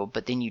CPU,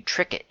 but then you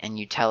trick it and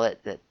you tell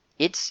it that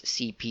its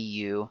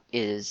CPU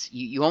is,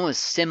 you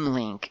almost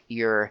symlink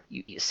your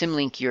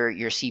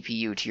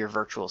CPU to your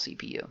virtual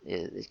CPU.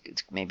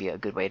 It's maybe a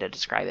good way to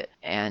describe it.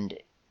 And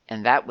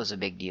that was a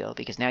big deal,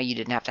 because now you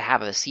didn't have to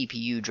have a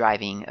CPU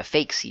driving a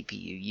fake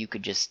CPU. You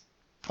could just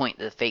point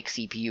the fake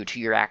CPU to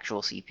your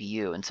actual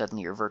CPU, and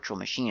suddenly your virtual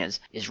machine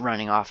is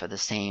running off of the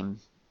same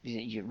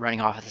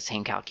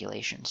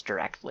calculations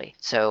directly.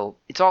 So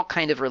it's all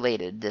kind of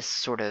related, this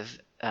sort of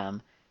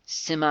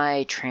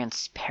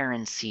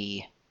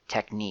semi-transparency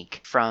technique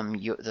from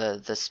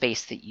the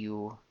space that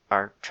you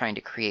are trying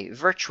to create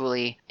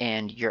virtually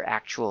and your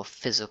actual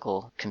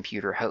physical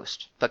computer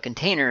host. But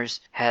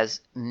containers has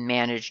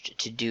managed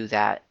to do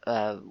that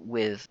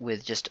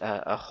with just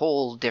a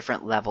whole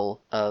different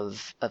level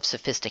of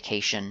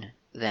sophistication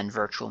than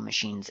virtual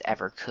machines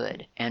ever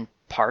could. And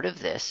part of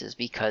this is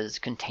because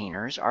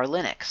containers are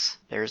Linux.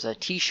 There's a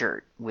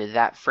t-shirt with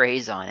that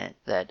phrase on it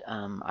that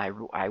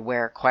I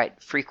wear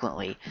quite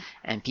frequently,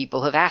 and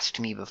people have asked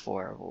me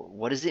before,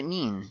 what does it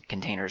mean,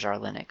 containers are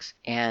Linux?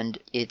 And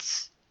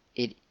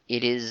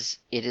it is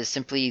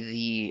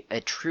simply a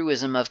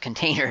truism of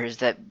containers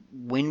that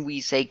when we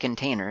say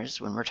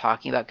containers, when we're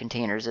talking about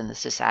containers in the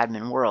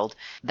sysadmin world,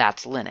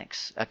 that's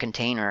Linux. A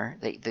container,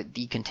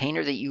 the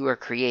container that you are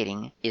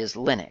creating is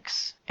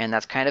Linux. And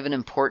that's kind of an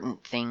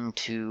important thing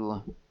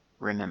to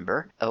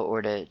remember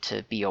or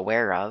to be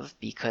aware of,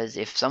 because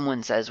if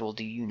someone says, well,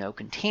 do you know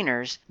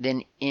containers?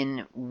 Then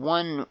in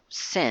one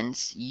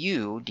sense,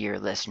 you, dear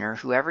listener,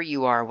 whoever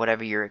you are,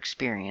 whatever your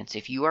experience,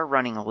 if you are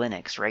running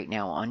Linux right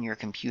now on your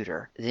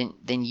computer,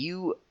 then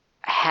you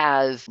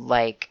have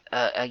like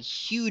a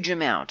huge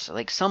amount,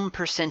 like some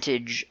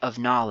percentage of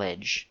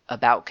knowledge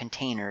about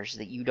containers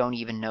that you don't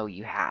even know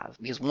you have.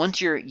 Because once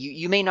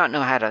you may not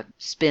know how to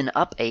spin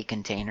up a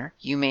container,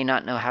 you may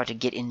not know how to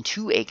get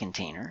into a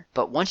container,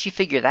 but once you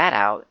figure that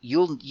out,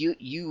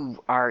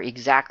 you are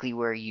exactly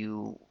where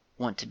you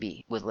want to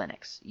be with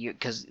Linux,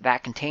 because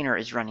that container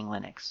is running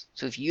Linux.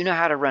 So if you know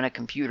how to run a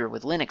computer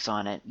with Linux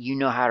on it, you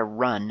know how to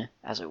run,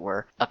 as it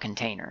were, a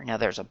container. Now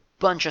there's a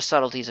bunch of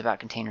subtleties about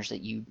containers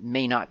that you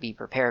may not be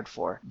prepared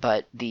for,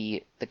 but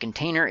the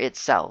container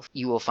itself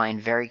you will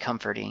find very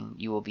comforting.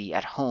 You will be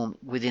at home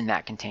within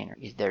that container.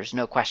 There's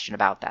no question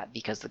about that,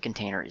 because the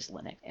container is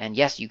Linux. And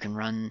yes, you can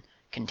run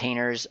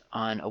containers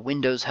on a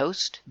Windows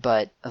host,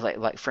 but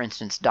like for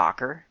instance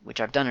Docker,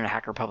 which I've done in a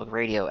Hacker Public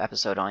Radio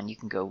episode on. You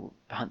can go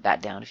hunt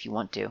that down if you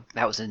want to.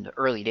 That was in the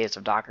early days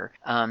of Docker.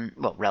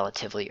 Well,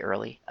 relatively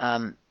early.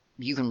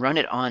 You can run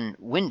it on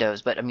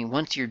Windows, but I mean,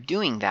 once you're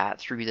doing that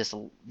through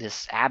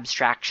this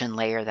abstraction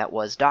layer that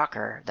was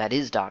Docker, that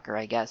is Docker,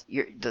 I guess,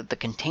 the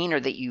container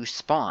that you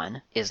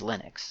spawn is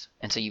Linux.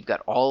 And so you've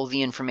got all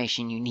the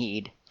information you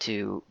need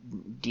to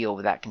deal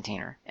with that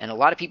container. And a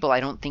lot of people,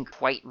 I don't think,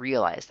 quite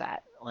realize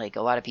that. Like,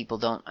 a lot of people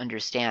don't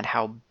understand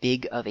how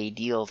big of a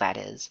deal that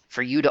is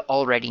for you to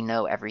already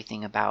know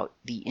everything about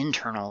the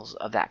internals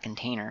of that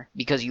container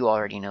because you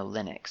already know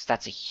Linux.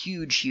 That's a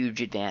huge,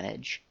 huge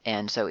advantage.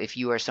 And so if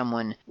you are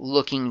someone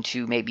looking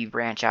to maybe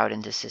branch out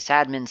into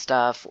sysadmin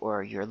stuff,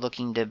 or you're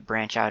looking to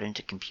branch out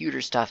into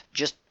computer stuff,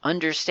 just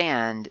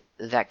understand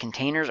that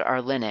containers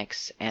are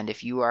Linux. And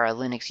if you are a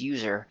Linux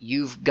user,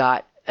 you've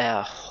got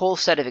a whole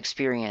set of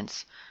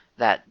experience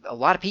that a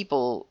lot of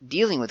people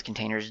dealing with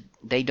containers,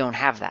 they don't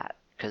have that,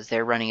 because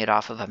they're running it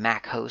off of a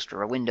Mac host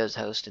or a Windows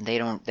host, and they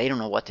don't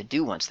know what to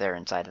do once they're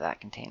inside of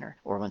that container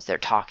or once they're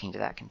talking to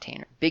that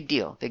container. Big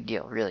deal,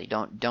 really.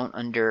 Don't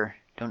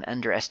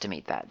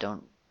underestimate that.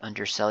 Don't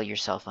undersell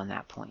yourself on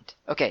that point.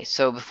 Okay,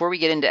 so before we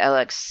get into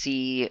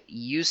LXC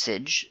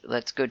usage,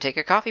 let's go take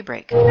a coffee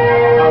break.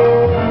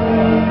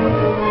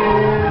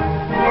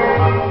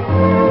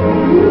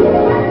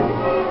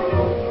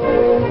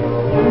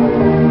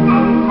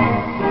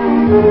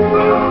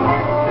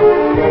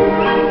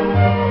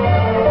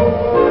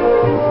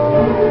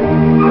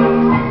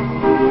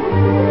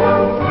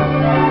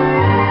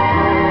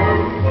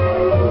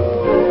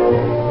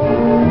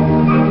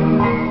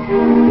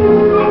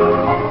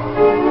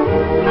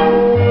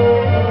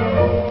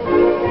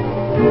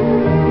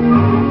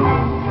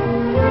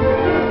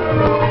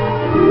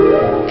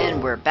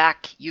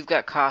 You've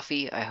got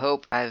coffee, I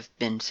hope. I've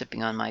been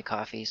sipping on my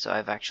coffee, so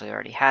I've actually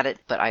already had it,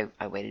 but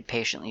I waited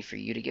patiently for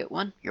you to get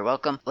one. You're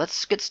welcome.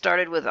 Let's get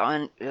started with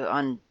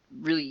on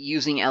really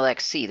using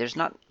LXC. There's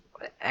not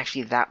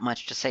actually that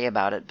much to say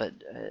about it, but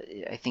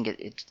I think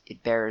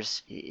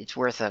it's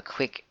worth a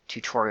quick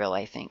tutorial,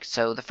 I think.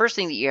 So the first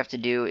thing that you have to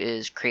do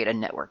is create a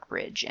network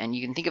bridge, and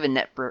you can think of a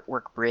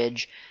network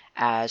bridge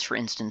as, for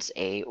instance,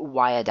 a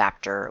Y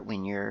adapter.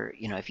 When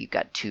if you've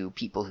got two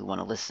people who want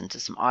to listen to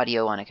some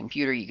audio on a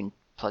computer, you can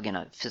plug in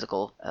a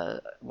physical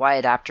Y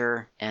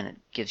adapter, and it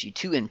gives you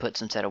two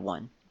inputs instead of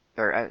one,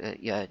 or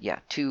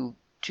two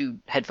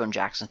headphone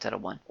jacks instead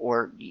of one,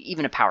 or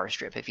even a power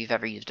strip. If you've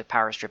ever used a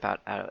power strip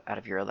out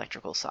of your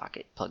electrical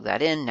socket, plug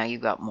that in. Now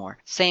you've got more.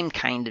 Same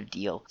kind of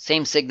deal,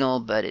 same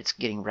signal, but it's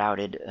getting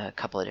routed a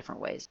couple of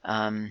different ways.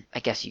 I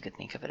guess you could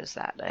think of it as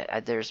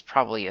that. There's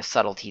probably a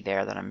subtlety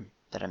there that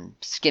I'm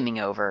skimming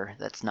over.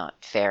 That's not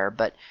fair,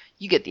 but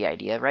you get the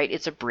idea, right?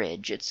 It's a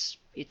bridge. It's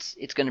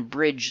going to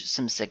bridge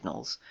some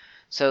signals.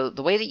 So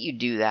the way that you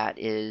do that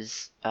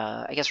is,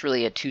 I guess,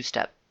 really a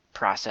two-step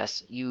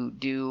process. You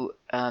do,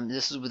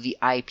 this is with the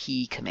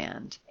IP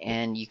command,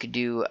 and you could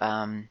do,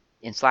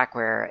 in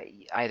Slackware,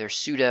 either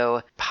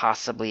sudo,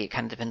 possibly, it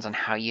kind of depends on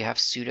how you have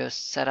sudo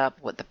set up,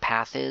 what the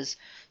path is.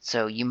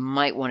 So you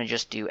might want to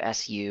just do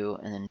su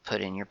and then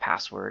put in your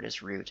password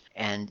as root.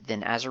 And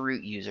then as a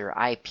root user,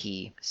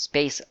 IP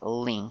space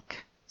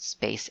link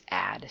space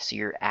add. So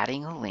you're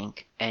adding a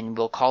link, and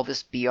we'll call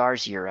this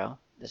BR0.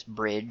 this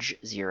bridge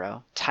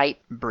 0, type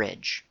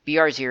bridge.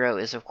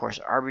 BR0 is of course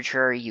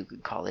arbitrary. You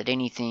could call it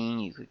anything.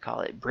 You could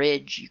call it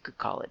bridge. You could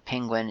call it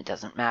penguin. It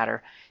doesn't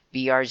matter.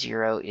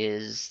 BR0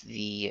 is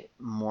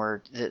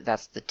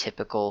that's the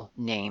typical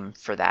name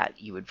for that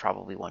you would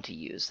probably want to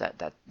use.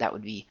 That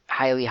would be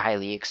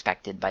highly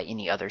expected by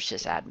any other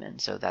sysadmin.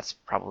 So that's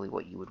probably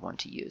what you would want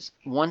to use.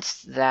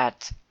 Once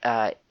that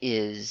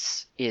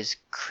is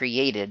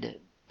created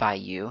by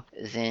you,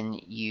 then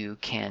you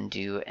can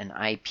do an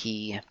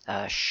IP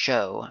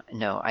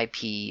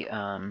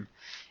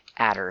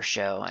adder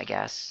show, I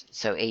guess.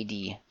 So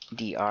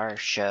addr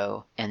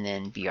show and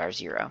then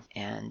br0.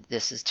 And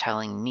this is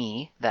telling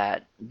me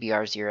that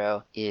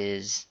br0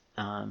 is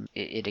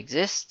it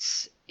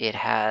exists. It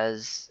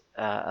has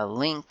a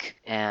link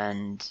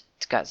and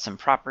it's got some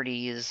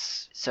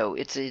properties. So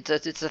it's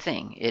a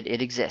thing.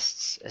 It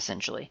exists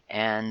essentially,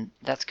 and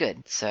that's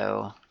good.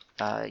 So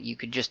you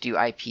could just do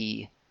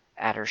IP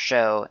adder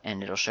show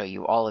and it'll show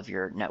you all of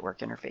your network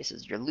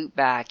interfaces, your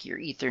loopback, your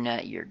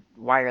Ethernet, your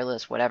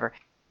wireless, whatever.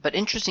 But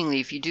interestingly,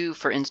 if you do,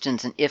 for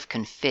instance, an if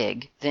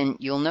config, then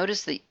you'll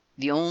notice that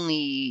the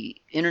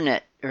only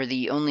internet or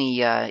the only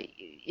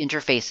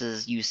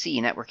interfaces you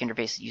see, network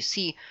interfaces you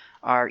see,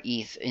 are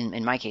ETH,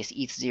 in my case,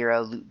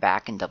 ETH0,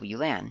 loopback, and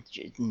WLAN.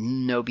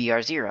 No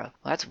BR0. Well,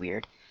 that's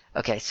weird.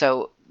 Okay,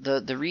 so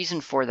the reason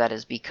for that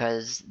is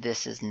because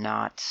this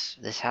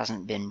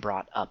hasn't been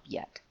brought up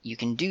yet. You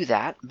can do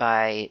that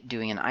by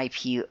doing an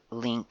IP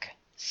link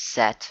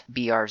set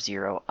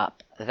BR0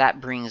 up. That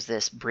brings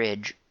this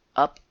bridge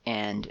up,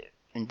 and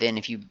then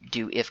if you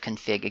do if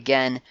config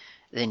again,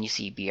 then you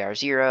see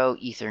BR0,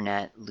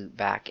 Ethernet,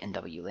 loopback, and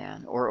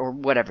WLAN, or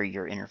whatever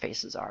your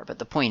interfaces are. But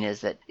the point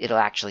is that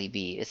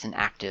it's an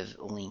active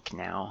link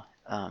now,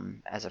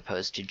 as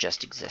opposed to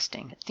just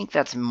existing. I think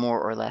that's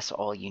more or less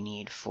all you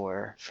need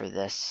for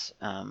this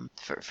as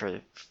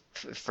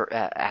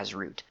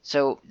root.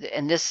 So,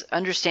 and this,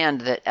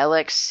 understand that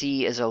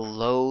LXC is a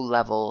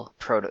low-level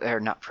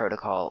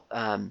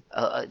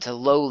it's a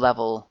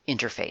low-level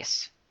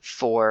interface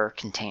for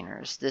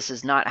containers. This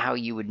is not how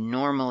you would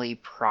normally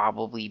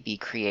probably be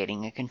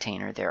creating a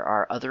container. There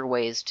are other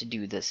ways to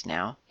do this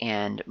now,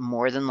 and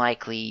more than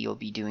likely you'll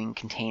be doing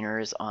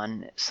containers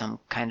on some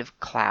kind of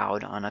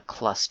cloud, on a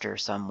cluster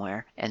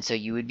somewhere, and so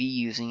you would be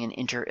using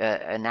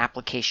an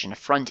application, a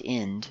front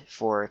end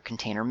for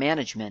container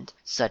management,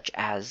 such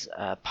as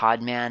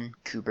Podman,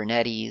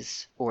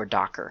 Kubernetes, or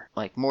Docker.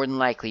 Like, more than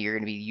likely you're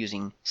going to be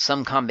using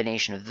some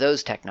combination of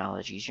those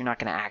technologies. You're not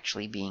going to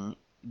actually be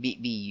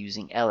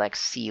using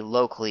LXC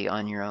locally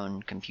on your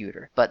own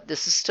computer. But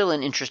this is still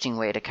an interesting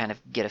way to kind of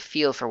get a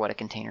feel for what a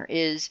container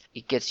is.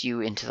 It gets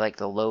you into like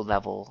the low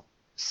level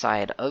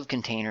side of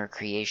container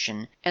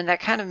creation, and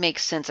that kind of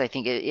makes sense. I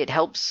think it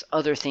helps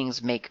other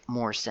things make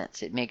more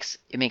sense. It makes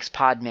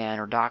Podman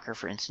or Docker,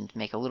 for instance,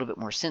 make a little bit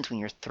more sense when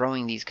you're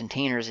throwing these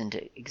containers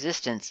into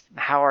existence.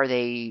 How are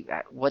they?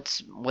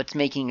 What's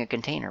making a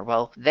container?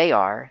 Well, they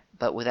are,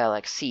 but with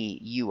LXC,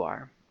 you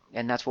are.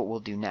 And that's what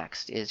we'll do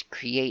next, is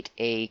create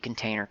a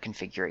container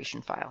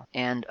configuration file.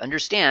 And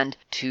understand,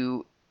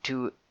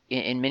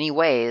 in many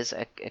ways,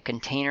 a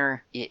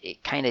container,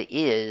 it kind of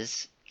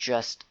is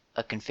just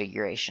a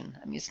configuration.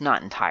 I mean, it's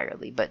not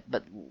entirely, but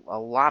a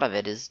lot of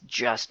it is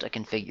just a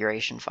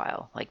configuration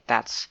file. Like,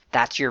 that's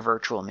your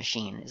virtual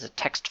machine, is a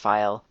text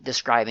file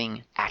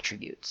describing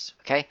attributes.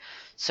 Okay,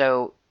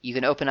 so you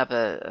can open up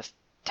an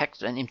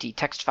empty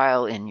text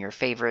file in your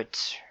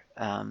favorite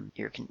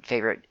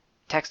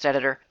text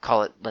editor,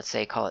 let's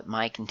say call it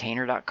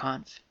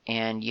mycontainer.conf,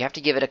 and you have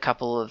to give it a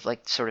couple of,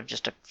 like, sort of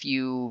just a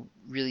few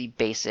really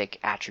basic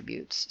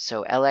attributes.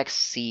 So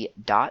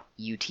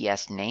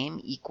lxc.utsname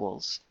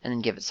equals, and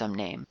then give it some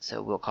name.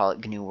 So we'll call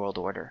it GNU World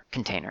Order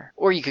container,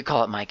 or you could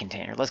call it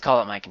mycontainer. Let's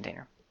call it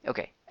mycontainer.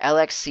 Okay,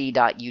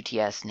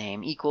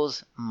 lxc.utsname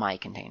equals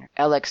mycontainer.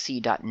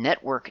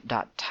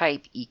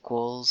 lxc.network.type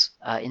equals,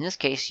 in this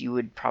case, you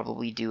would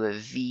probably do a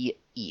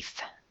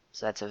veth.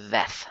 So that's a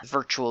VETH,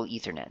 virtual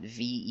Ethernet,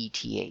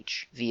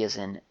 VETH, V as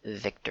in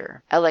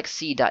Victor.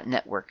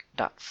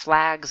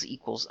 lxc.network.flags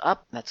equals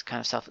up. That's kind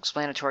of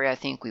self-explanatory, I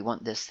think. We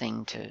want this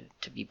thing to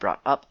be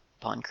brought up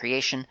upon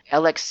creation.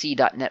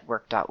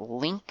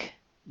 lxc.network.link.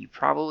 You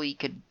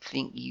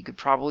could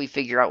probably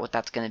figure out what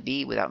that's going to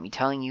be without me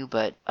telling you,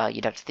 but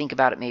you'd have to think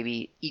about it,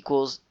 maybe,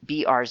 equals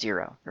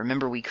BR0.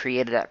 Remember, we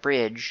created that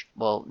bridge.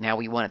 Well, now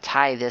we want to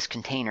tie this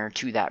container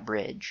to that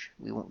bridge.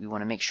 We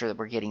want to make sure that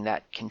we're getting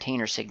that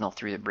container signal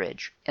through the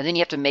bridge. And then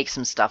you have to make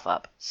some stuff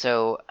up.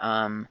 So,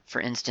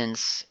 for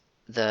instance,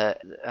 the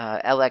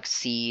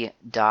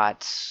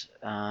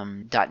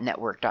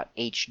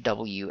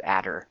lxc.network.hw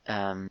adder,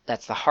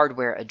 that's the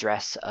hardware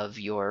address of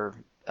your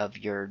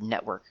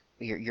network,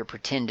 your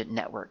pretend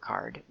network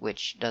card,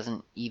 which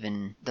doesn't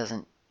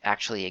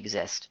actually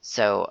exist.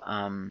 So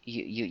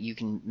you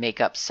can make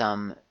up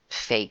some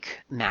fake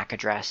MAC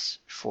address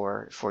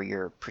for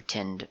your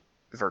pretend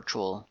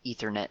virtual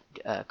Ethernet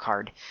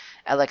card.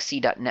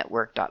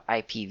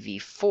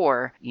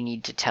 lxc.network.ipv4, you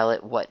need to tell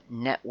it what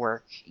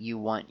network you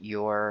want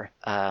your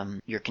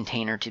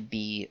container to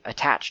be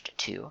attached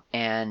to,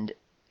 and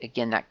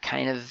again, that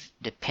kind of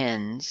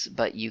depends,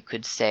 but you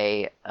could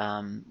say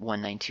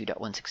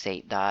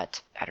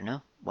 192.168. I don't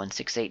know,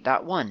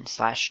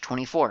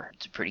 168.1/24.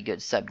 It's a pretty good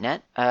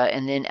subnet.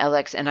 And then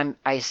LX, and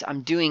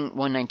I'm doing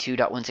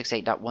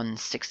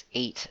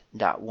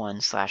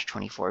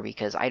 192.168.168.1/24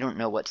 because I don't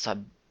know what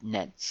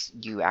subnets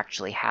you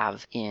actually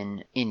have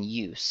in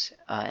use,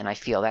 and I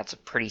feel that's a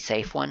pretty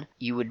safe one.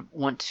 You would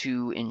want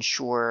to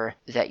ensure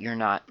that you're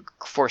not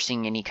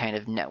forcing any kind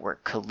of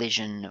network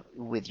collision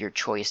with your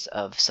choice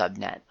of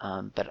subnet,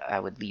 but I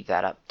would leave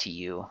that up to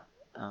you.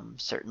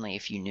 Certainly,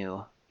 if you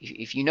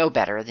know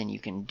better, then you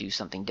can do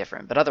something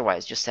different. But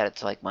otherwise, just set it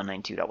to like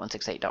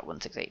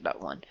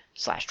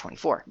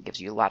 192.168.168.1/24. It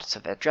gives you lots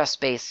of address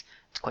space.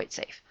 It's quite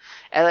safe.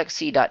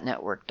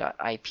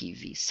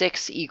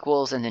 lxc.network.ipv6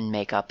 equals, and then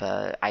make up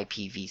a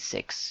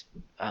IPv6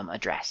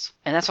 address.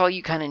 And that's all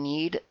you kind of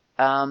need.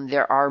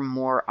 There are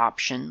more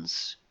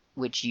options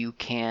which you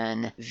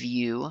can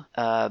view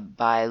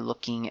by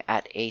looking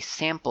at a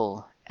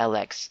sample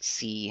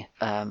LXC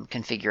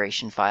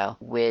configuration file,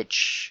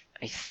 which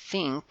I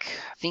think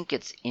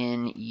it's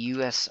in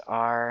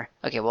USR.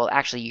 Okay, well,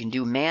 actually, you can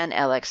do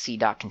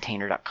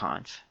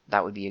manlxc.container.conf.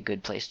 That would be a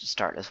good place to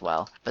start as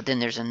well. But then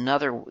there's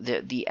another.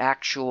 The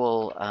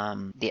actual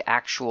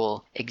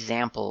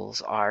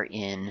examples are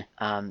in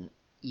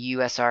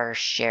USR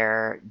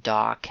share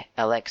doc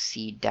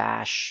lxc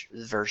dash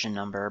version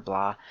number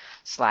blah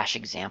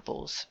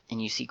 /examples,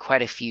 and you see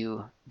quite a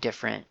few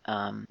different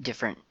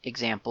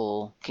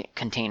example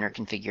container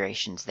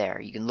configurations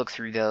there. You can look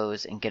through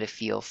those and get a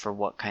feel for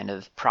what kind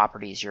of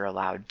properties you're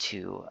allowed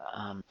to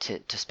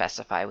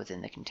specify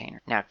within the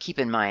container. Now, keep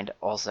in mind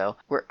also,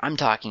 I'm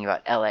talking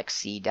about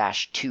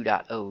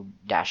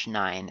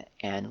LXC-2.0-9,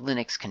 and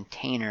Linux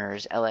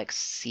containers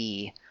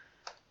LXC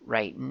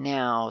right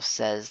now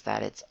says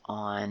that it's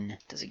on.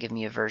 Does it give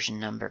me a version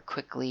number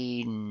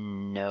quickly?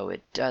 No,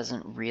 it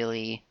doesn't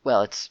really.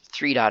 Well, it's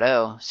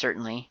 3.0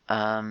 certainly.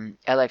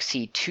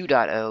 LXC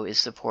 2.0 is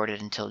supported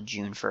until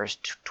June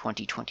 1st,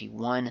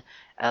 2021.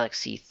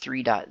 LXC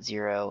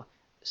 3.0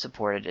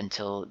 supported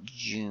until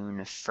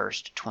June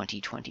 1st,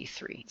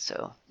 2023.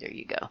 So there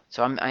you go.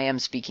 So I am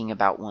speaking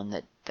about one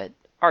that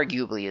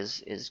arguably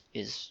is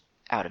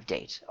out of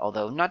date,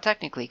 although not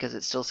technically, because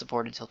it's still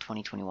supported until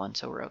 2021,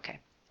 so we're okay.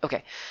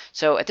 Okay,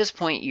 so at this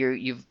point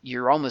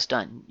you're almost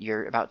done.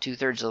 You're about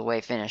 2/3 of the way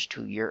finished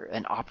to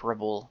an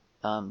operable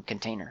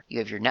container. You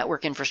have your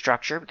network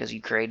infrastructure because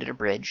you created a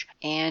bridge,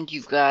 and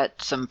you've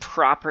got some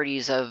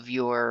properties of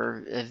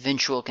your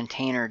eventual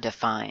container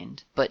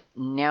defined. But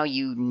now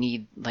you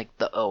need like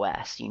the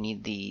OS. You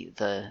need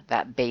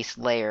that base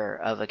layer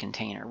of a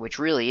container, which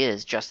really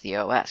is just the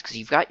OS, because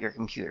you've got your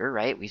computer,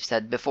 right? We've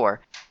said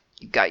before,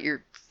 you've got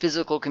your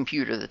physical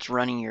computer that's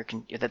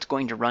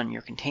going to run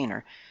your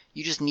container.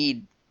 You just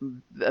need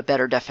a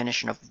better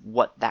definition of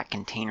what that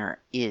container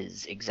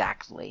is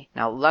exactly.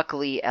 Now,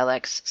 luckily,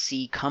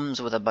 LXC comes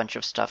with a bunch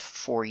of stuff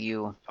for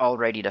you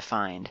already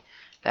defined.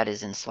 That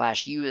is in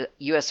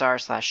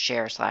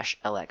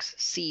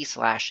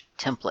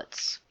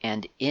 /usr/share/lxc/templates.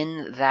 And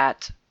in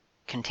that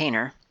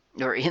container,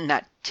 or in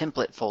that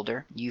template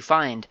folder, you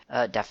find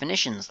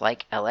definitions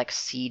like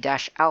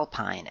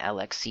LXC-Alpine,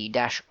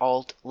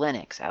 LXC-Alt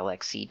Linux,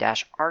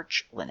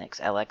 LXC-Arch Linux,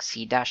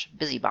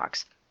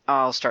 LXC-BusyBox.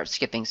 I'll start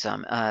skipping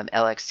some.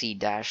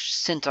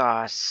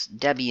 LXC-CentOS,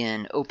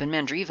 Debian,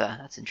 OpenMandriva,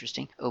 that's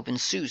interesting,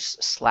 OpenSUSE,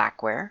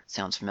 Slackware,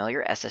 sounds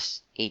familiar,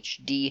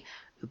 SSHD,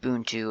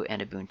 Ubuntu,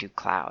 and Ubuntu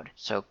Cloud.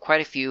 So quite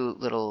a few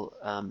little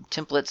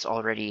templates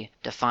already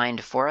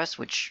defined for us,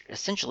 which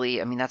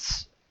essentially, I mean,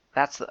 that's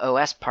the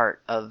OS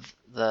part of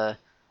the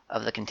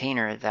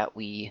container that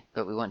we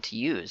want to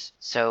use.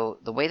 So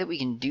the way that we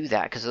can do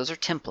that, because those are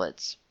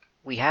templates,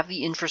 we have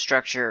the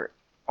infrastructure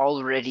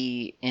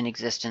already in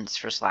existence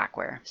for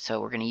Slackware.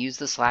 So we're going to use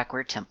the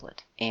Slackware template,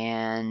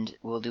 and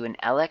we'll do an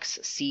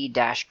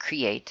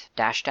lxc-create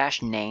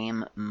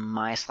 --name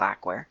my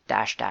Slackware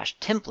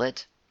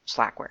 --template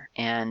Slackware.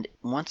 And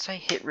once I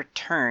hit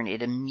return,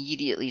 it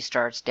immediately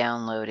starts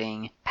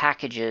downloading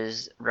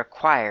packages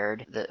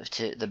required,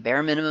 the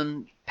bare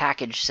minimum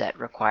package set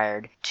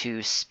required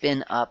to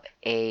spin up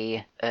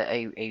a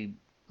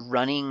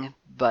running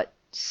but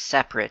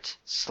separate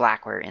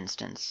Slackware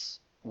instance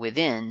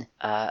within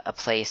a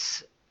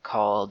place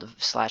called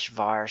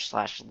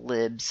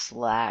 /var/lib/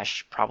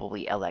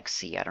 probably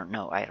LXC. I don't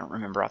know. I don't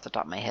remember off the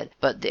top of my head.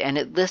 And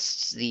it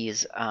lists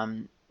these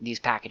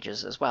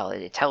packages as well.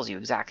 It tells you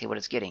exactly what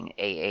it's getting.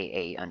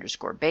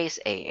 AAA_base,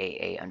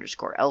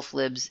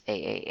 AAA_elflibs,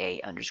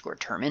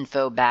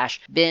 AAA_terminfo,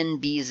 bash, bin,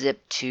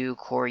 bzip2,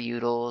 core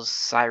utils,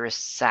 cyrus,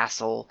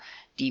 sassel,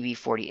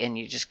 DB40, and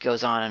it just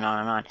goes on and on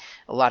and on.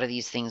 A lot of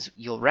these things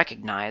you'll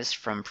recognize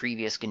from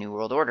previous GNU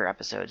World Order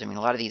episodes. I mean,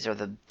 a lot of these are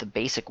the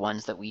basic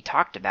ones that we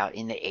talked about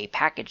in the A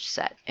package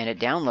set, and it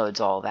downloads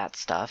all that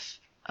stuff.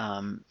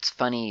 It's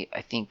funny,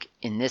 I think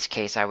in this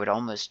case I would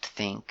almost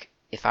think,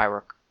 if I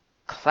were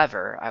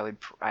clever, I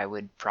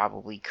would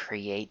probably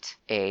create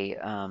a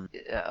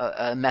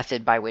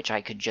method by which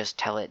I could just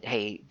tell it,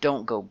 hey,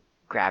 don't go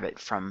grab it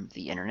from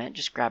the internet,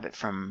 just grab it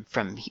from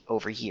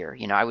over here.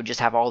 I would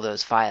just have all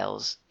those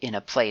files in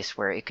a place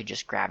where it could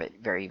just grab it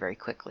very, very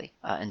quickly.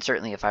 And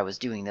certainly if I was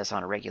doing this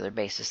on a regular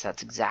basis,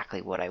 that's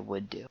exactly what I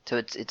would do. So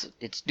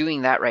it's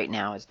doing that right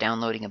now. It's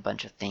downloading a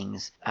bunch of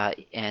things,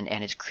 and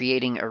it's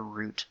creating a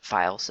root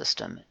file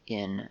system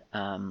in,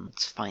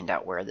 let's find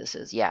out where this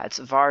is. Yeah, it's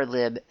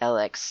varlib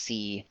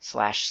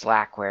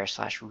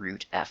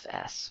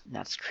lxc/slackware/rootfs. And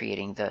that's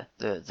creating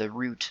the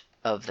root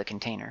of the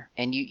container.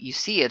 And you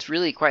see it's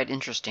really quite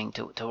interesting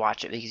to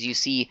watch it, because you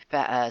see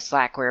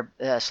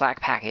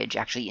Slack package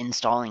actually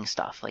installing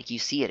stuff. Like you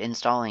see it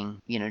installing,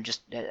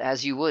 just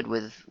as you would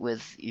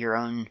with your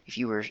own, if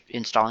you were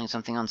installing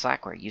something on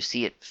Slackware, you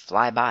see it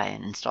fly by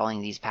and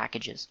installing these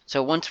packages.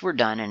 So once we're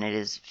done, and it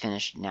is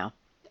finished now,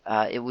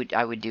 I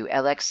would do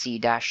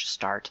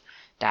lxc-start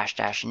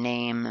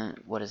 --name,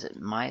 what is it,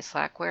 my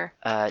Slackware,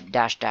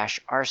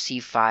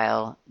 --rc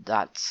file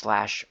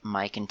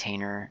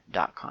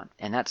 ./mycontainer.conf,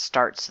 and that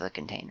starts the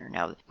container.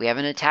 Now, we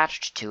haven't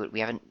attached to it, we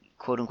haven't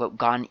quote-unquote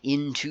gone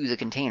into the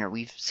container,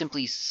 we've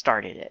simply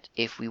started it.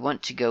 If we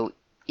want to go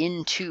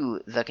into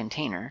the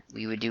container,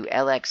 we would do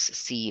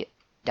lxc-attach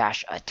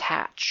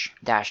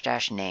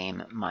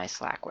 --name my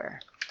Slackware,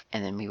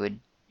 and then we would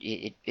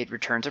it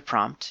returns a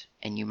prompt,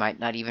 and you might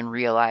not even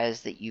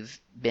realize that you've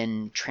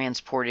been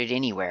transported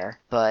anywhere.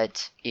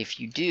 But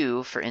if you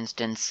do, for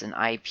instance, an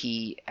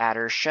IP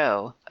adder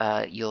show,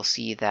 you'll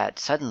see that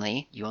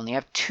suddenly you only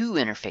have two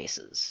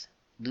interfaces,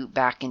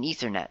 loopback and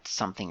Ethernet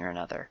something or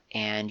another.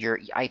 And your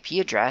IP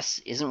address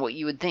isn't what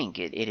you would think.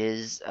 It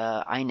is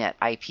INET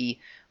IP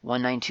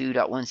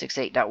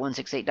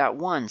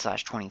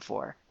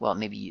 192.168.168.1/24. Well,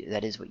 maybe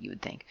that is what you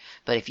would think.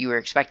 But if you were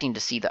expecting to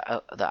see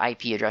the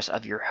IP address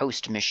of your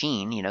host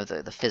machine,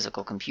 the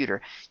physical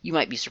computer, you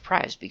might be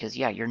surprised, because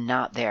yeah, you're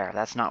not there.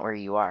 That's not where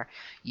you are.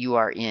 You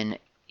are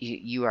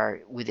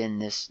within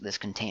this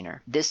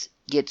container. This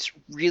gets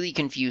really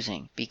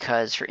confusing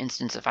because, for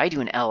instance, if I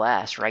do an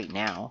ls right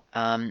now,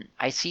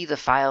 I see the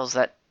files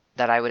that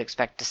I would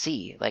expect to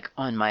see, like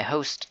on my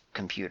host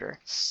computer.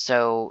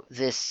 So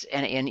this,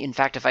 and in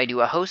fact, if I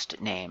do a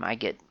host name, I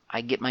get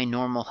my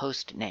normal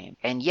host name.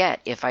 And yet,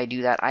 if I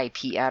do that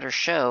IP adder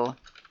show,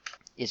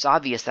 it's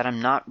obvious that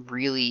I'm not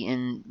really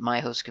in my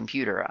host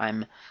computer.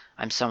 I'm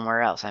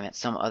somewhere else. I'm at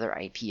some other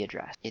IP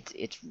address.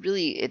 It's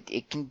really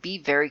it can be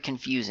very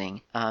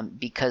confusing,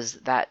 because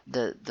that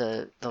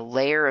the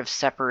layer of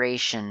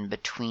separation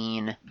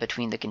between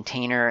the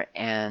container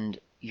and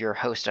your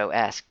host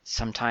OS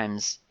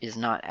sometimes is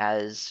not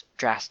as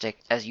drastic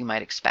as you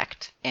might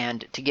expect.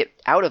 And to get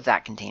out of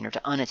that container,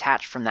 to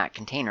unattach from that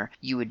container,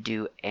 you would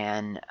do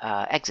an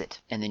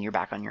exit, and then you're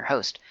back on your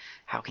host.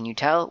 How can you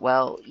tell?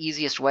 Well,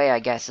 easiest way, I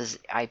guess, is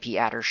IP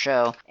adder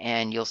show,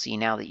 and you'll see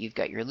now that you've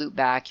got your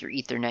loopback, your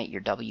Ethernet,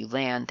 your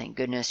WLAN, thank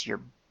goodness,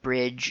 your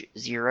bridge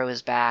 0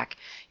 is back,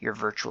 your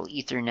virtual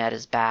Ethernet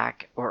is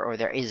back, or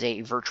there is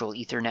a virtual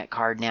Ethernet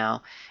card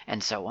now,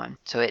 and so on.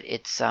 So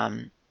it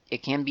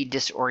can be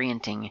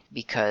disorienting,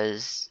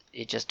 because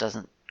it just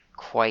doesn't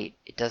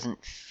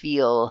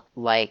feel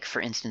like, for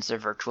instance, a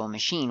virtual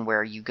machine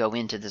where you go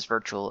into this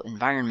virtual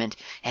environment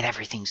and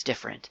everything's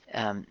different.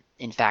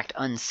 In fact,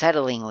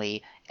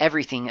 unsettlingly,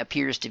 everything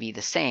appears to be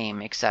the same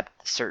except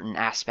certain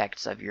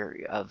aspects of your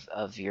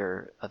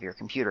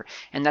computer,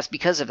 and that's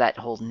because of that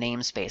whole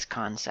namespace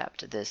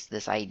concept.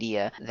 This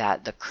idea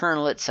that the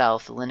kernel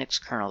itself, the Linux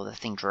kernel, the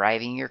thing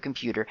driving your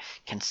computer,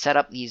 can set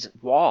up these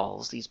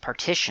walls, these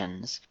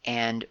partitions,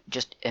 and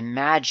just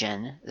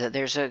imagine that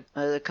there's a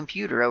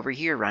computer over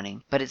here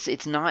running. But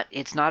it's not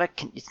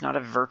a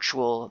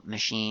virtual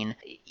machine.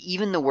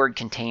 Even the word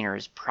container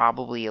is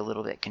probably a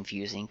little bit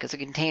confusing, because a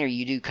container,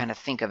 you do kind of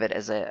think of it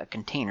as a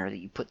container that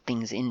you put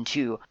things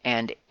into,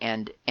 and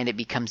it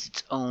becomes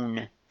its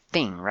own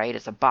thing, right?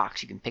 It's a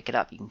box. You can pick it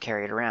up. You can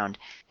carry it around.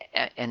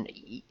 And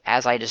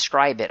as I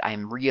describe it,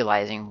 I'm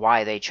realizing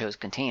why they chose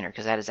container,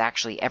 because that is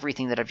actually,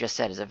 everything that I've just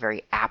said is a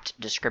very apt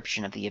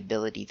description of the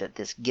ability that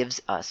this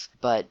gives us.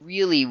 But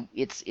really,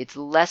 it's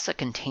less a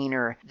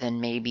container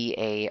than maybe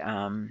a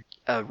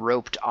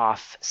roped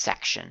off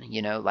section,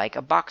 like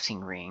a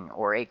boxing ring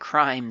or a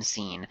crime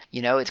scene.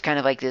 It's kind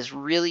of like this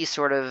really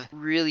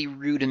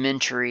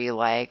rudimentary,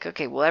 like,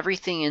 okay, well,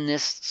 everything in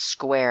this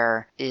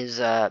square is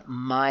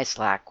my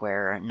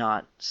Slackware,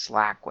 not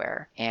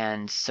Slackware.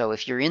 And so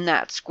if you're in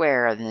that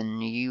square,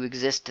 then you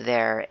exist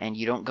there and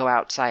you don't go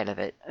outside of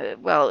it.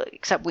 Well,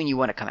 except when you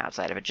want to come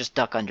outside of it, just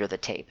duck under the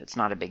tape. It's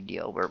not a big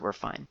deal. We're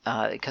fine.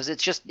 Because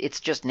it's just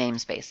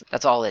namespace.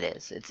 That's all it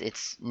is.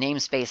 It's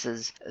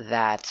namespaces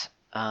that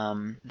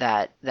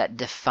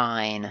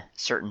define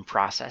certain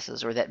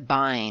processes, or that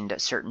bind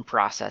certain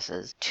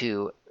processes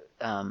to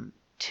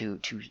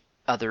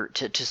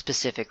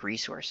specific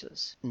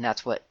resources. And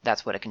that's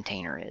what a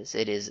container is.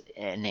 It is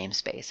a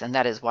namespace, and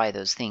that is why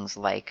those things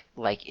like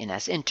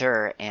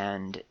nsenter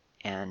and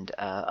and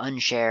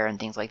unshare and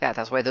things like that.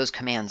 That's why those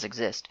commands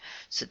exist,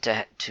 so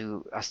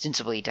to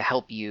ostensibly to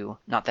help you.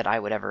 Not that I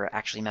would ever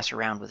actually mess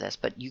around with this,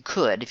 but you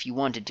could if you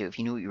wanted to, if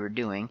you knew what you were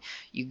doing.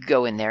 You could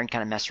go in there and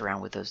kind of mess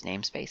around with those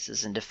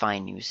namespaces and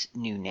define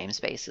new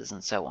namespaces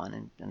and so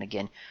on. And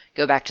again,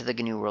 go back to the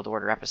GNU World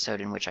Order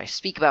episode in which I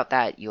speak about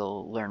that.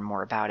 You'll learn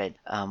more about it.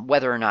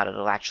 Whether or not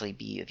it'll actually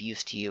be of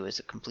use to you is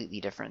a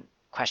completely different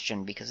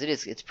question, because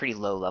it's pretty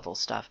low level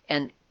stuff.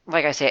 And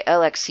like I say,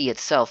 LXC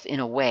itself, in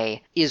a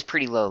way, is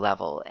pretty low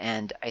level,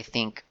 and I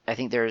think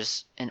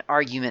there's an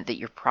argument that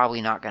you're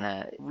probably not going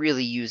to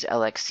really use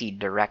LXC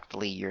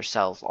directly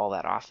yourself all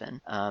that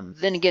often.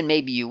 Then again,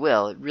 maybe you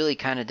will. It really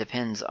kind of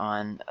depends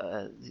on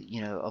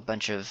a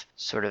bunch of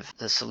sort of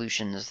the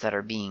solutions that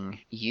are being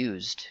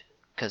used,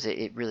 because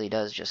it really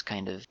does just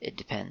kind of, it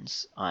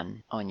depends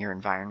on your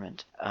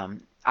environment.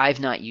 I've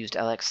not used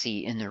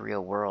LXC in the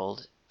real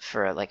world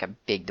for like a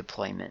big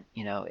deployment.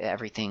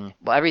 Everything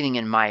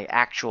in my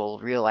actual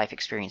real life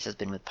experience has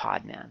been with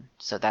Podman.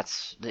 So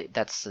that's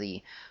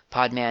the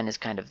Podman is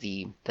kind of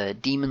the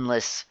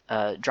daemonless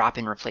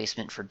drop-in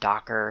replacement for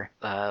Docker.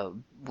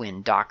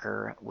 When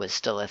Docker was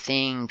still a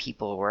thing,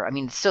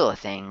 it's still a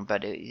thing,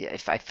 but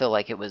I feel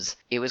like it was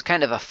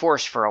kind of a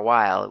force for a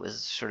while. It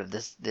was sort of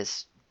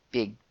this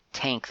big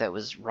tank that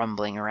was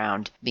rumbling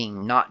around,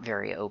 being not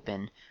very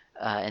open,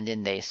 and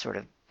then they sort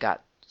of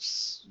got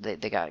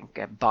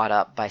bought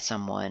up by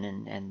someone,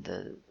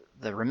 and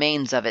the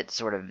remains of it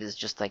sort of is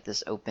just like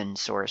this open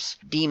source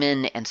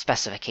daemon and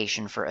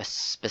specification for a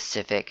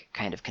specific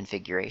kind of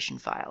configuration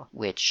file,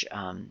 which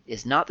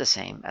is not the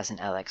same as an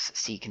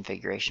LXC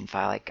configuration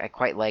file. I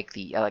quite like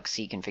the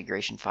LXC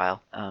configuration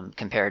file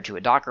compared to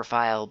a Docker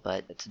file,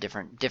 but it's a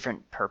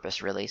different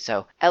purpose really.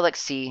 So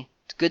LXC,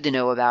 it's good to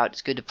know about,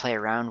 it's good to play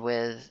around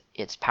with.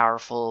 It's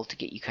powerful to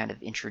get you kind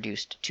of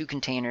introduced to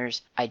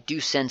containers. I do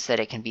sense that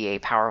it can be a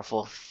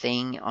powerful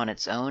thing on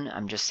its own.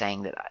 I'm just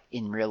saying that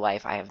in real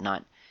life I have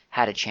not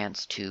had a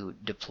chance to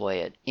deploy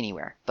it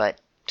anywhere. But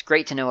it's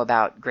great to know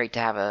about, great to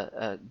have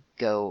a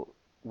go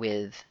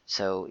with.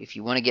 So if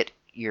you want to get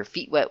your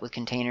feet wet with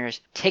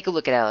containers, take a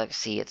look at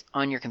LXC. It's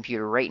on your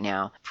computer right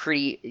now.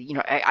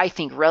 I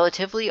think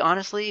relatively,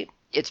 honestly,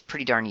 it's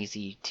pretty darn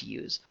easy to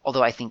use.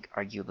 Although I think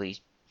arguably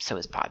so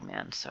is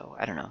Podman. So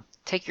I don't know.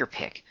 Take your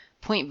pick.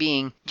 Point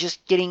being,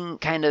 just getting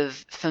kind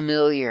of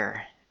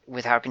familiar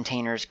with how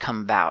containers come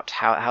about,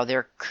 how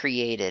they're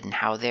created and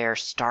how they're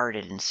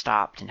started and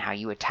stopped and how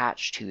you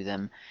attach to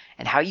them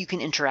and how you can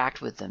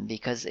interact with them,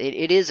 because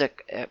it is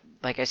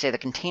like I say, the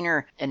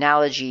container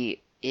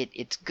analogy,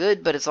 it's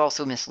good, but it's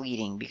also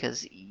misleading,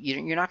 because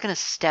you're not going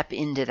to step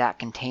into that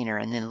container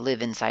and then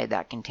live inside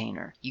that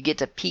container. You get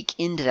to peek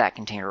into that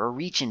container or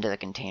reach into the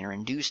container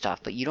and do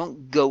stuff, but you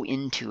don't go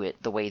into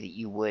it the way that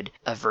you would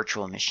a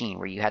virtual machine,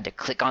 where you had to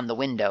click on the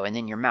window and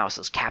then your mouse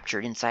is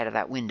captured inside of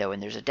that window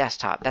and there's a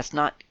desktop. That's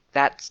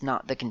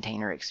not the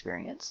container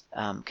experience.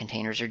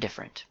 Containers are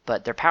different,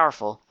 but they're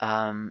powerful,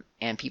 and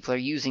people are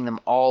using them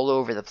all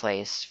over the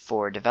place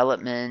for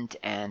development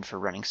and for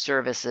running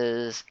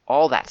services,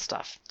 all that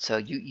stuff. So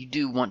you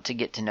do want to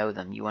get to know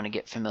them. You want to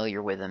get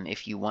familiar with them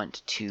if you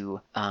want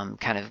to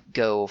kind of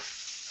go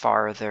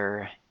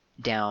farther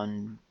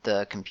down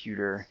the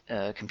computer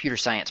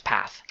science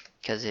path,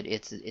 because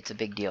it's a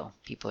big deal.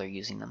 People are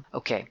using them.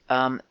 Okay,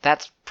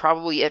 that's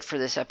probably it for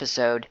this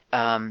episode.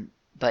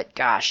 But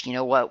gosh, you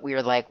know what?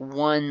 We're like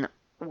we're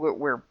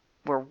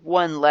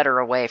one letter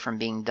away from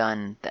being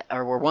done,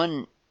 or we're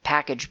one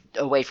package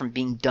away from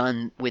being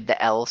done with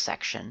the L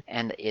section,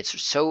 and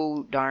it's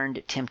so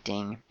darned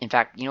tempting. In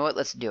fact, you know what?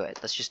 Let's do it.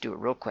 Let's just do it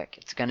real quick.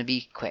 It's going to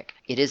be quick.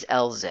 It is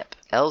lzip.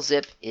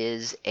 Lzip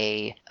is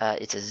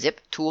it's a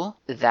zip tool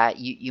that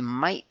you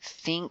might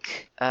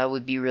think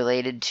would be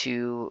related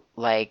to,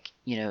 like,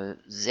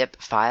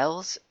 zip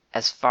files.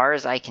 As far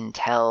as I can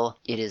tell,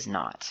 it is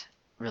not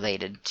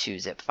related to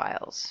zip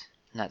files.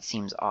 And that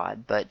seems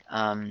odd, but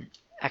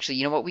actually,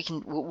 you know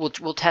what?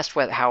 We'll test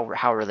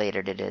how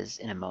related it is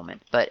in a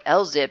moment. But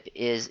lzip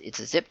it's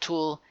a zip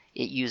tool.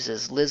 It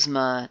uses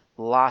LZMA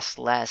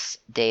lossless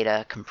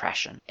data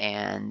compression,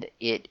 and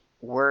it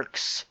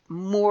works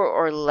more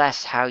or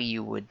less how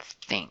you would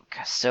think.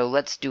 So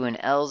let's do an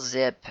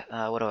lzip.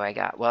 What do I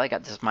got? Well, I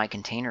got this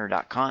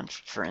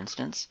mycontainer.conf, for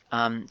instance. So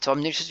I'm just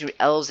going to do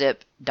lzip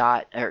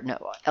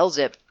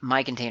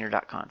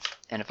mycontainer.conf.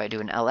 And if I do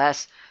an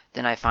ls,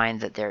 then I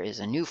find that there is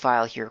a new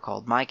file here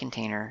called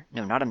mycontainer.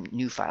 No, not a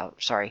new file.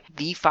 Sorry.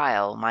 The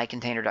file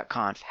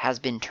mycontainer.conf has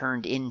been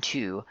turned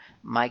into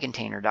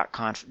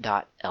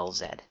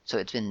mycontainer.conf.lz. So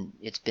it's been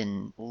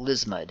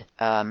LZMA'd.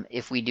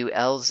 If we do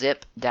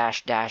lzip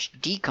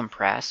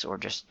 -decompress, or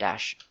just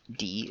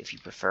 -d if you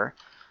prefer,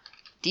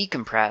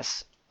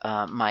 decompress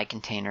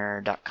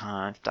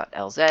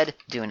mycontainer.conf.lz,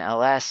 do an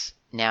ls,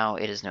 now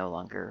it is no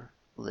longer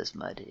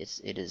LZMA'd.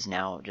 It is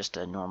now just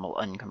a normal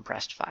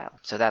uncompressed file.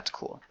 So that's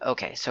cool.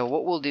 Okay, so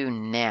what we'll do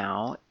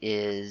now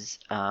is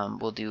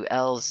we'll do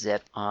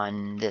lzip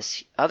on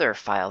this other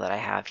file that I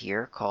have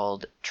here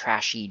called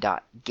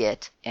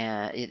trashy.git,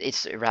 and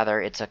it's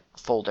a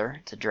folder,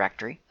 it's a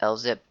directory.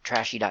 Lzip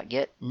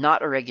trashy.git,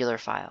 not a regular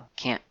file.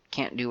 Can't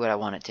can't do what I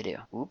want it to do.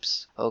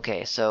 Oops.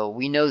 Okay, so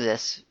we know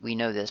this. We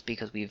know this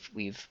because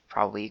we've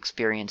probably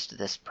experienced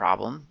this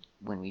problem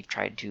when we've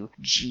tried to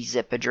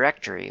gzip a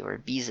directory or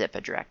bzip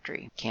a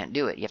directory. Can't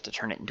do it. You have to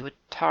turn it into a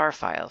tar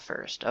file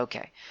first.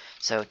 Okay,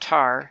 so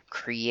tar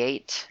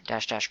create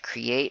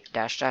create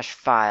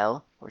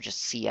file, or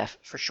just CF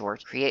for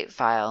short, create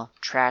file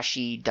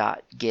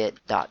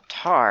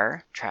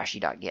trashy.get.tar,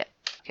 trashy.get.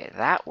 Okay,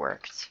 that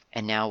worked.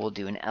 And now we'll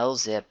do an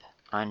lzip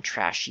on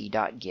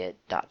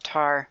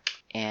trashy.get.tar,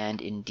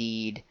 and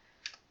indeed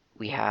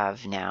we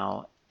have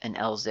now an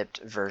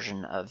lzipped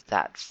version of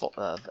that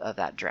of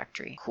that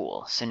directory.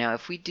 Cool. So now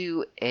if we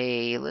do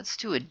let's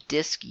do a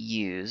disk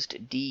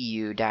used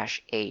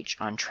du-h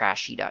on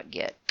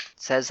trashy.get. It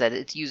says that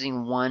it's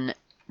using 1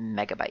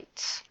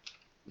 megabyte.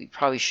 We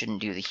probably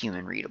shouldn't do the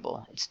human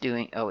readable. It's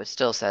doing, oh, it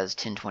still says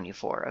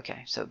 1024.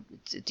 Okay, so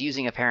it's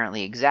using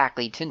apparently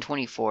exactly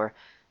 1024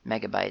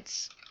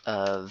 megabytes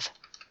of,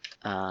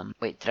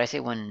 wait, did I say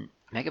 1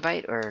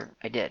 megabyte, or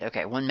I did?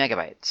 Okay, 1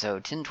 megabyte. So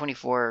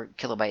 1024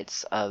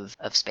 kilobytes of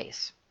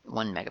space.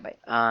 1 megabyte.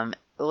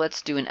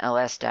 Let's do an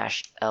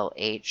ls-lh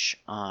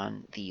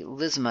on the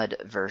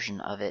lzmud version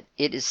of it.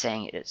 It is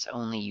saying it's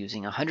only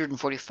using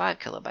 145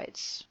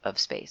 kilobytes of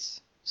space.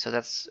 So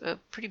that's a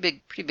pretty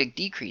big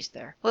decrease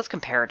there. Let's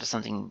compare it to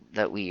something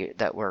that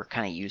we're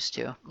kind of used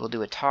to. We'll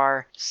do a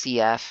tar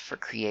cf for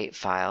create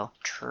file,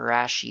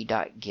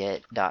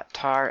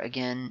 trashy.get.tar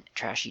again,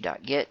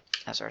 trashy.get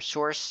as our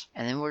source,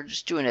 and then we're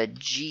just doing a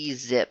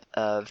gzip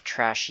of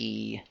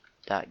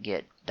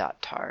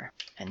trashy.get.tar,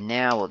 and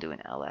now we'll do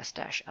an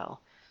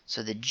ls-l.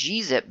 So the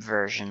gzip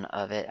version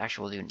of it,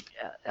 actually we'll do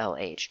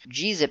LH.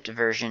 Gzipped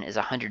version is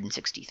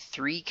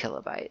 163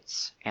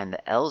 kilobytes, and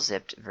the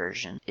lzipped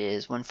version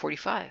is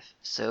 145.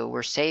 So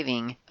we're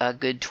saving a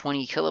good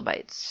 20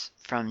 kilobytes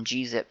from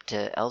gzip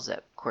to lzip.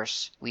 Of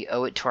course, we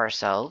owe it to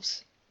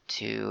ourselves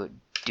to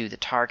do the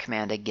tar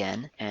command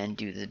again and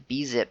do the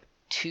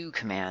bzip2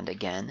 command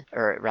again,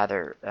 or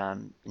rather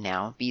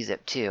now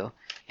bzip2,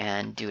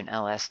 and do an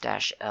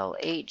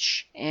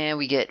ls-lh, and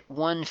we get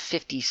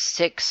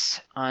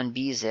 156 on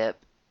bzip,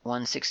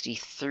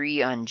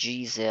 163 on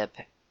gzip,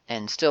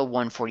 and still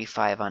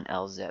 145 on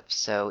lzip.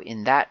 So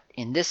in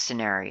this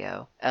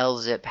scenario,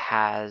 lzip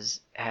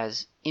has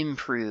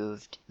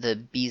improved the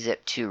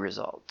bzip2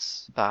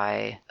 results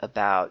by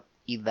about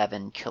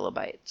 11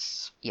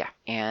 kilobytes. Yeah,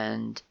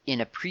 and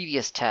in a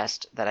previous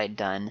test that I'd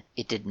done,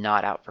 it did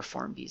not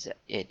outperform bzip.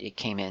 It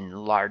came in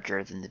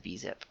larger than the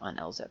bzip on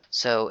lzip.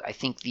 So I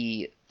think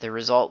the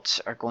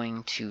results are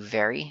going to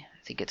vary. I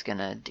think it's going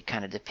to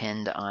kind of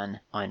depend on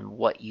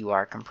what you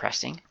are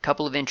compressing. A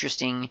couple of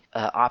interesting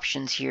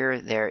options here.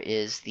 There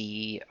is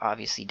the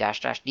obviously --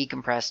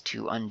 decompress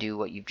to undo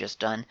what you've just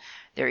done.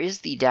 There is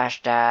the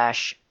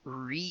 --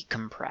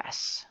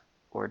 recompress,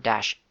 or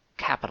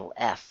capital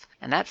F,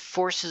 and that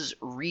forces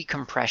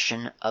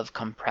recompression of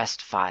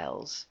compressed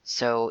files.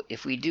 So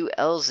if we do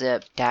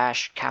lzip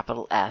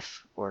capital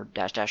F, or --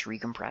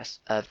 recompress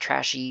of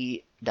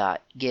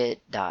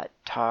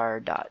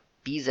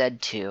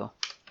trashy.get.tar.bz2,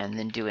 and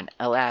then do an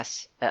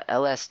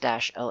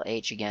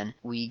ls-lh again,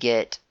 we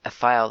get a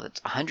file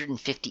that's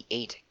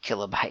 158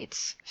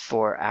 kilobytes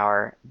for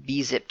our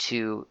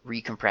bzip2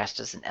 recompressed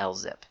as an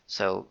lzip.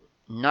 So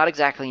not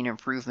exactly an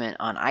improvement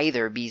on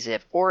either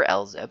bzip or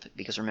lzip,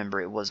 because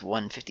remember it was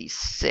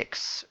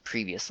 156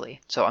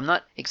 previously. So I'm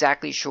not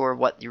exactly sure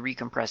what the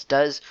recompress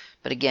does,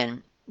 but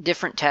again,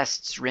 different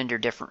tests render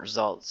different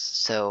results.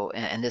 So,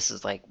 and this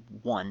is like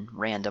one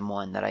random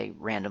one that I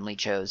randomly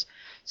chose.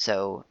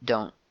 So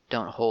don't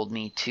hold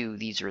me to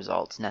these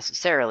results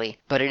necessarily,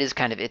 but it is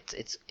kind of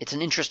it's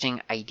an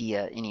interesting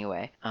idea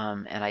anyway,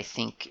 and I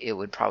think it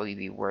would probably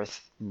be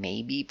worth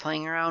maybe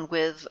playing around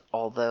with.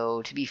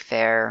 Although to be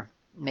fair,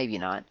 maybe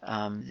not.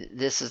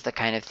 This is the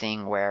kind of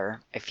thing where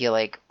I feel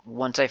like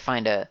once I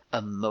find a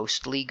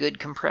mostly good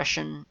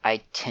compression,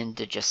 I tend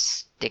to just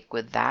stick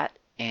with that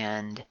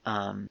and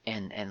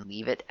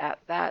leave it at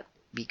that,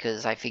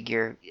 because I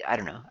figure, I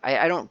don't know,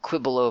 I don't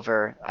quibble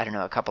over, I don't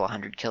know, a couple of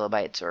 100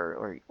 kilobytes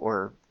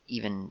or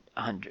even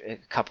a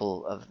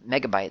couple of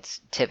megabytes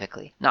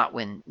typically, not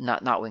when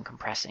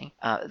compressing.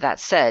 That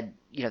said,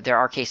 there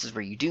are cases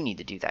where you do need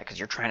to do that because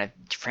you're trying to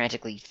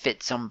frantically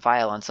fit some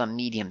file on some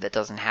medium that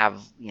doesn't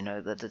have,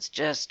 that's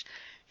just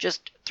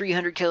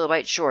 300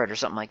 kilobytes short or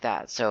something like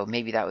that. So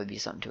maybe that would be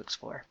something to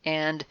explore.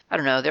 And I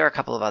don't know, there are a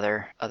couple of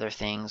other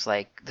things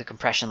like the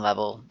compression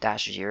level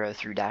 -0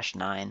 through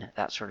 -9,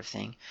 that sort of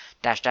thing.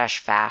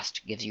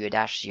 --fast gives you a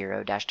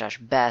 -0,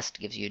 --best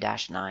gives you a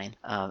 -9.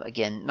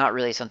 Again, not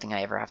really something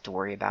I ever have to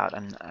worry about.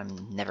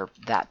 I'm never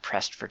that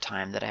pressed for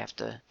time that I have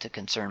to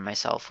concern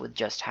myself with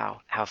just how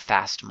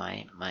fast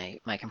my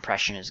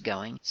compression is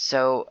going.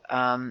 So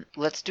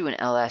let's do an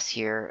ls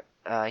here.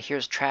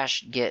 Here's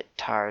trash get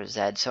tar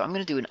z. So I'm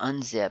going to do an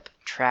unzip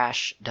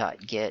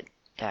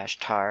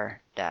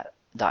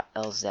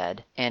trash.get-tar.lz,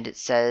 and it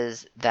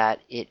says that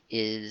it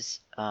is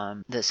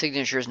the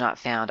signature is not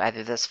found.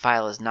 Either this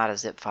file is not a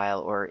zip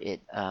file, or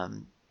it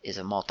is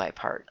a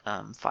multi-part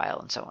file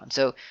and so on.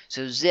 So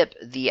zip,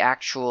 the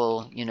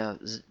actual,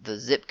 the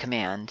zip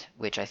command,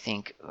 which I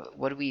think,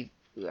 we've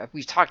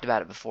talked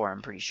about it before,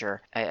 I'm pretty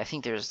sure. I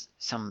think there's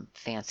some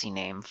fancy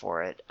name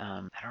for it.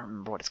 I don't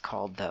remember what it's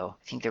called, though.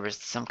 I think there was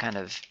some kind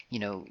of,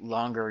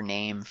 longer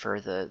name for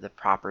the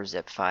proper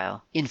zip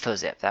file.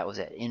 Infozip, that was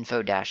it.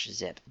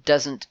 Info-zip.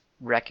 Doesn't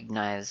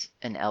recognize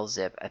an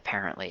lzip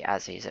apparently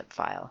as a zip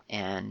file,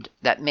 and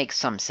that makes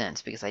some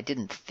sense because I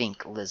didn't think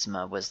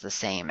lzma was the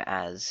same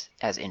as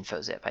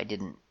infozip. I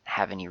didn't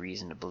have any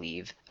reason to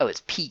believe. Oh,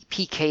 it's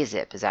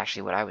pkzip is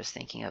actually what I was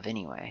thinking of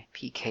anyway.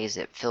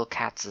 Pkzip, Phil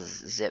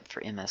Katz's zip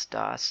for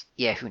MS-DOS.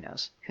 Yeah, who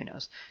knows?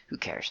 Who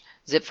cares?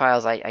 Zip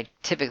files, I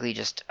typically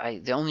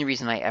the only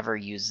reason I ever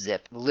use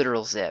zip,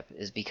 literal zip,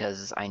 is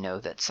because I know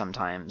that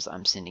sometimes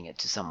I'm sending it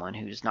to someone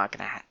who's not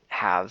going to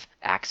have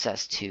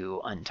access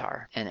to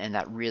untar, and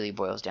that really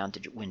boils down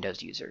to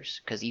Windows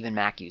users, because even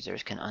Mac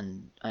users can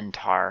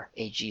untar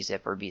a gzip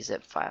or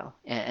bzip file,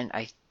 and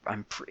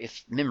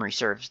if memory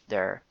serves,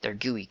 their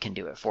GUI can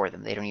do it for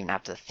them. They don't even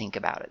have to think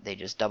about it. They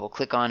just double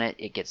click on it,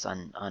 it gets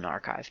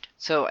unarchived.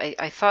 So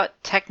I thought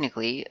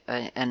technically,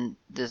 and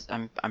this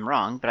I'm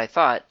wrong, but I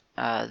thought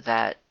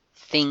that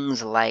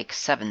things like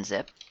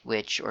 7-zip,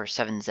 or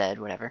 7z,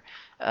 whatever,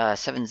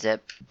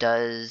 7-zip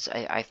does,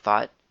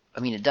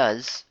 it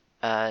does.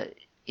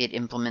 It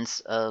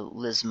implements a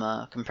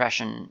lzma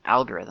compression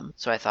algorithm.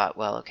 So I thought,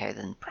 well, okay,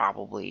 then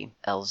probably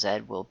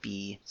lz will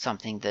be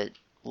something that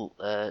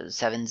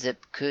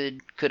 7-zip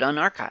could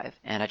unarchive.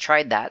 And I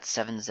tried that,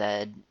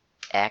 7zx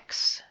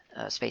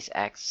space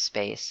x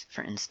space,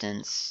 for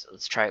instance.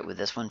 Let's try it with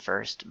this one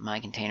first.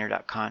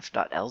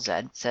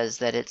 mycontainer.conf.lz says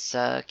that it's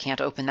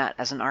can't open that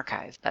as an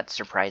archive. That's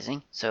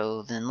surprising.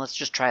 So then let's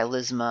just try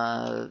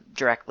lzma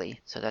directly.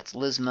 So that's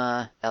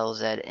lzma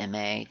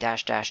lzma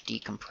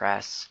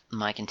decompress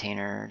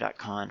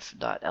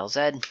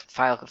mycontainer.conf.lz,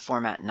 file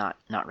format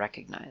not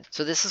recognized.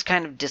 So this is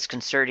kind of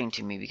disconcerting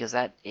to me because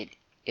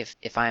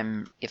if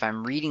I'm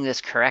reading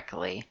this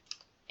correctly,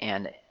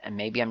 and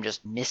maybe I'm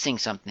just missing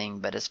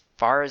something, but as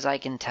far as I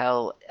can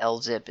tell,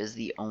 lzip is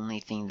the only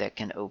thing that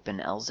can open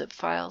lzip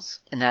files,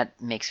 and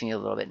that makes me a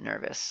little bit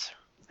nervous.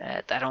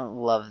 I don't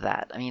love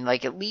that. I mean,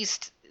 at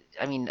least,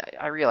 I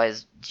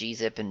realize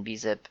gzip and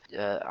bzip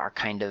are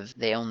kind of,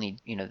 they only,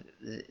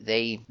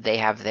 they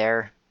have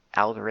their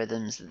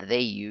algorithms that they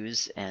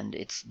use, and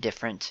it's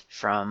different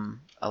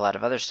from a lot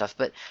of other stuff.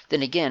 But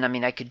then again,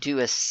 I could do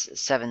a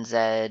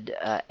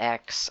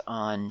 7zx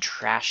on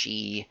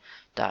trashy.get.tar.gz,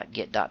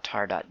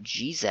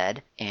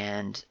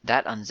 and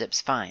that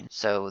unzips fine.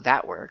 So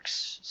that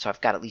works. So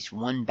I've got at least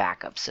one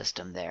backup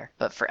system there.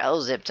 But for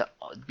lzip to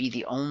be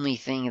the only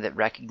thing that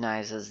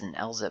recognizes an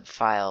lzip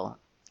file,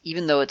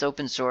 even though it's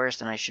open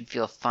source and I should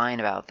feel fine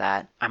about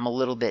that, I'm a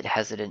little bit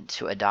hesitant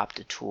to adopt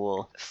a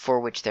tool for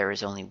which there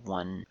is only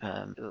one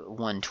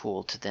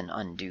tool to then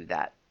undo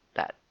that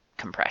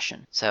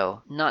compression.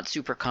 So not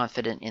super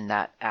confident in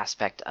that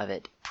aspect of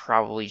it.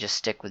 Probably just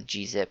stick with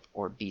gzip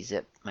or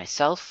bzip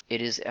myself.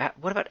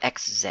 What about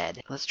xz?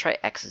 Let's try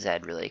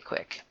xz really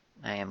quick.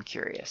 I am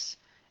curious.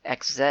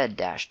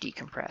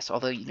 xz-decompress.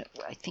 Although,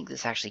 I think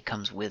this actually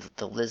comes with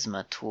the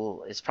lzma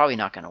tool. It's probably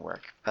not going to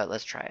work, but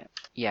let's try it.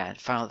 Yeah,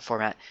 file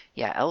format.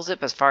 Yeah,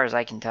 lzip, as far as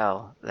I can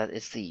tell, that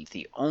it's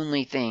the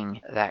only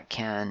thing that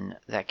can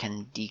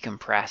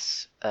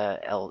decompress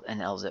an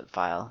lzip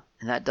file.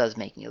 And that does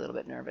make me a little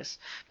bit nervous.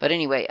 But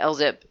anyway,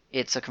 lzip,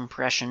 it's a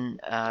compression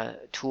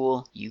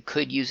tool. You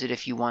could use it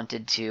if you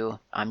wanted to.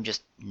 I'm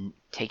just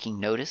taking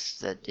notice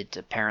that it's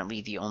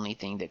apparently the only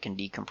thing that can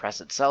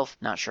decompress itself.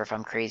 Not sure if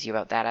I'm crazy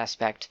about that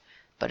aspect.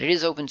 But it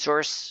is open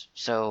source,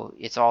 so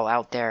it's all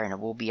out there, and it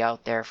will be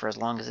out there for as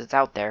long as it's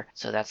out there.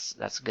 So that's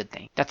a good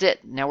thing. That's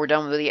it. Now we're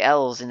done with the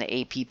L's in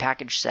the AP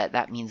package set.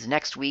 That means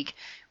next week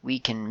we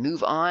can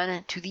move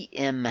on to the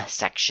M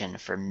section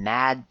for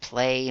Mad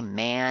Play,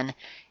 Man,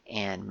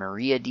 and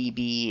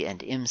MariaDB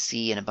and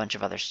MC and a bunch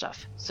of other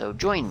stuff. So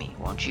join me,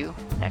 won't you,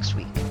 next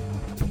week.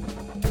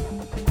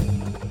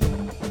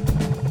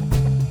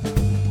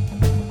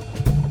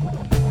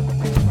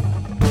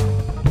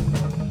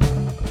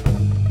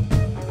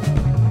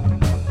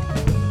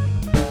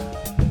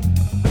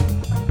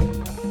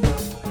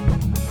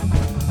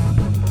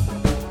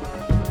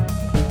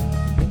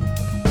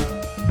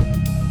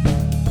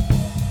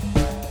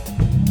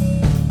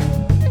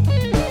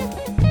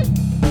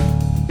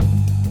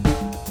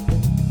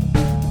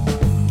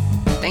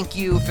 Thank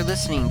you for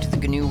listening to the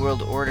GNU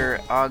World Order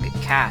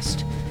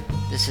Ogcast.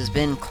 This has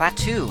been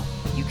Klaatu.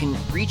 You can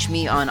reach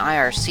me on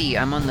IRC.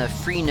 I'm on the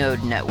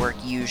Freenode network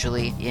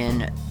usually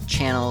in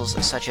channels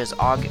such as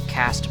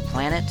Ogcast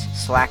Planet,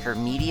 Slacker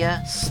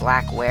Media,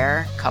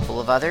 Slackware, a couple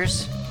of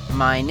others.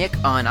 My nick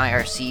on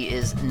IRC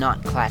is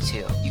not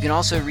Klaatu. You can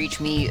also reach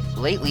me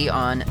lately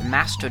on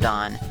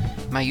Mastodon.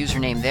 My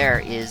username there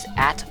is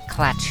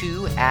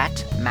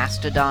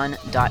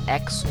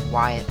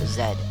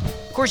 @klaatu@mastodon.xyz.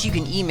 Of course, you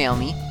can email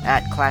me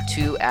at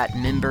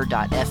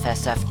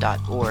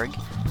klaatu@member.fsf.org.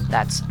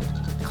 That's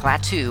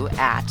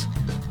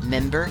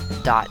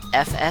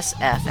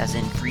klaatu@member.fsf, as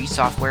in Free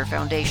Software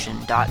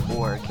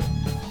Foundation.org.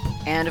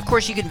 And of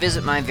course, you can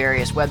visit my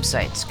various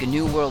websites,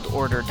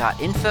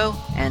 GNUWorldOrder.info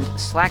and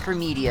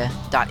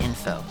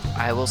SlackerMedia.info.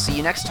 I will see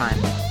you next time.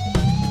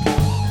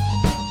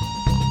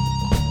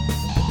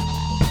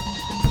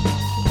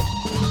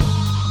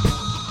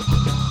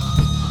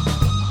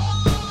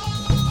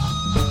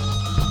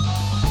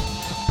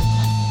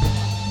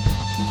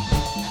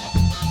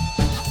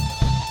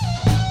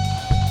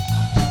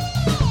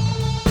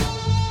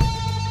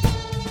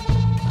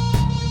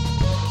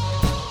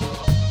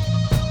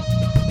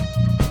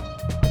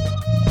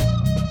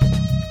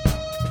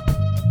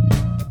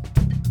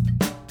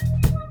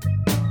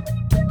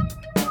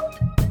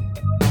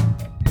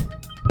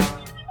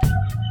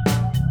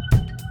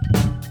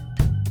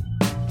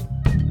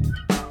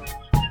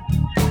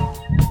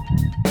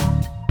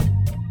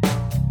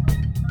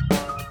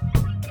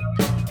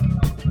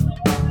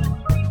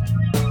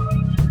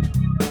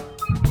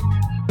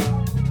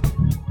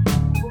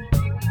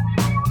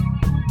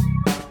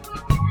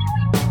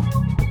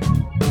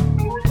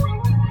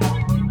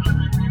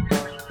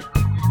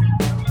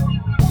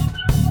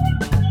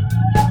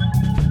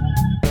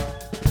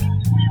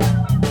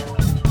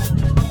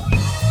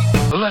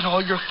 Let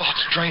all your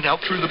thoughts drain out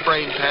through the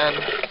brain pan,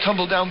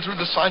 tumble down through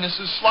the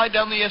sinuses, slide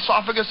down the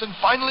esophagus, and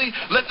finally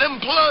let them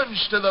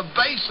plunge to the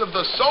base of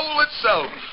the soul itself.